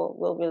people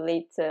will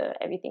relate to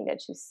everything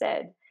that you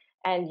said,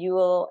 and you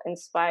will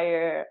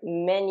inspire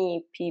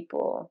many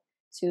people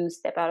to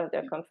step out of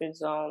their comfort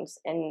zones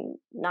and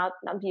not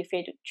be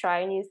afraid to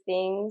try new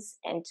things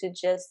and to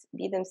just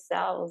be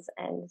themselves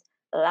and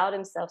allow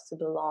themselves to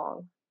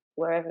belong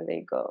wherever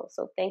they go.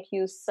 So thank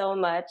you so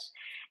much.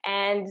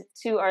 And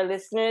to our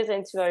listeners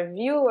and to our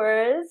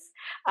viewers,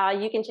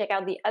 you can check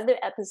out the other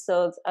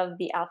episodes of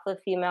the Alpha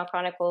Female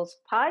Chronicles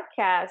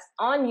podcast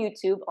on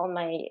YouTube on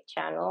my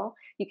channel.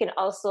 You can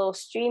also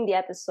stream the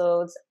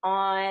episodes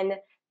on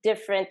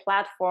different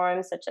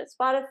platforms such as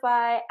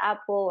Spotify,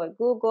 Apple, or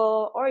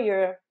Google, or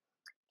your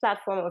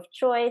platform of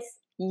choice.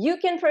 You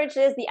can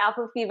purchase the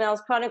Alpha Females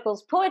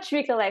Chronicles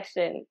Poetry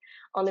Collection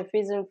on the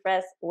Prison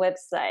Press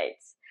website.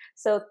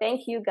 So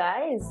thank you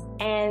guys,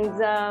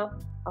 and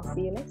I'll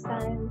see you next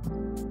time.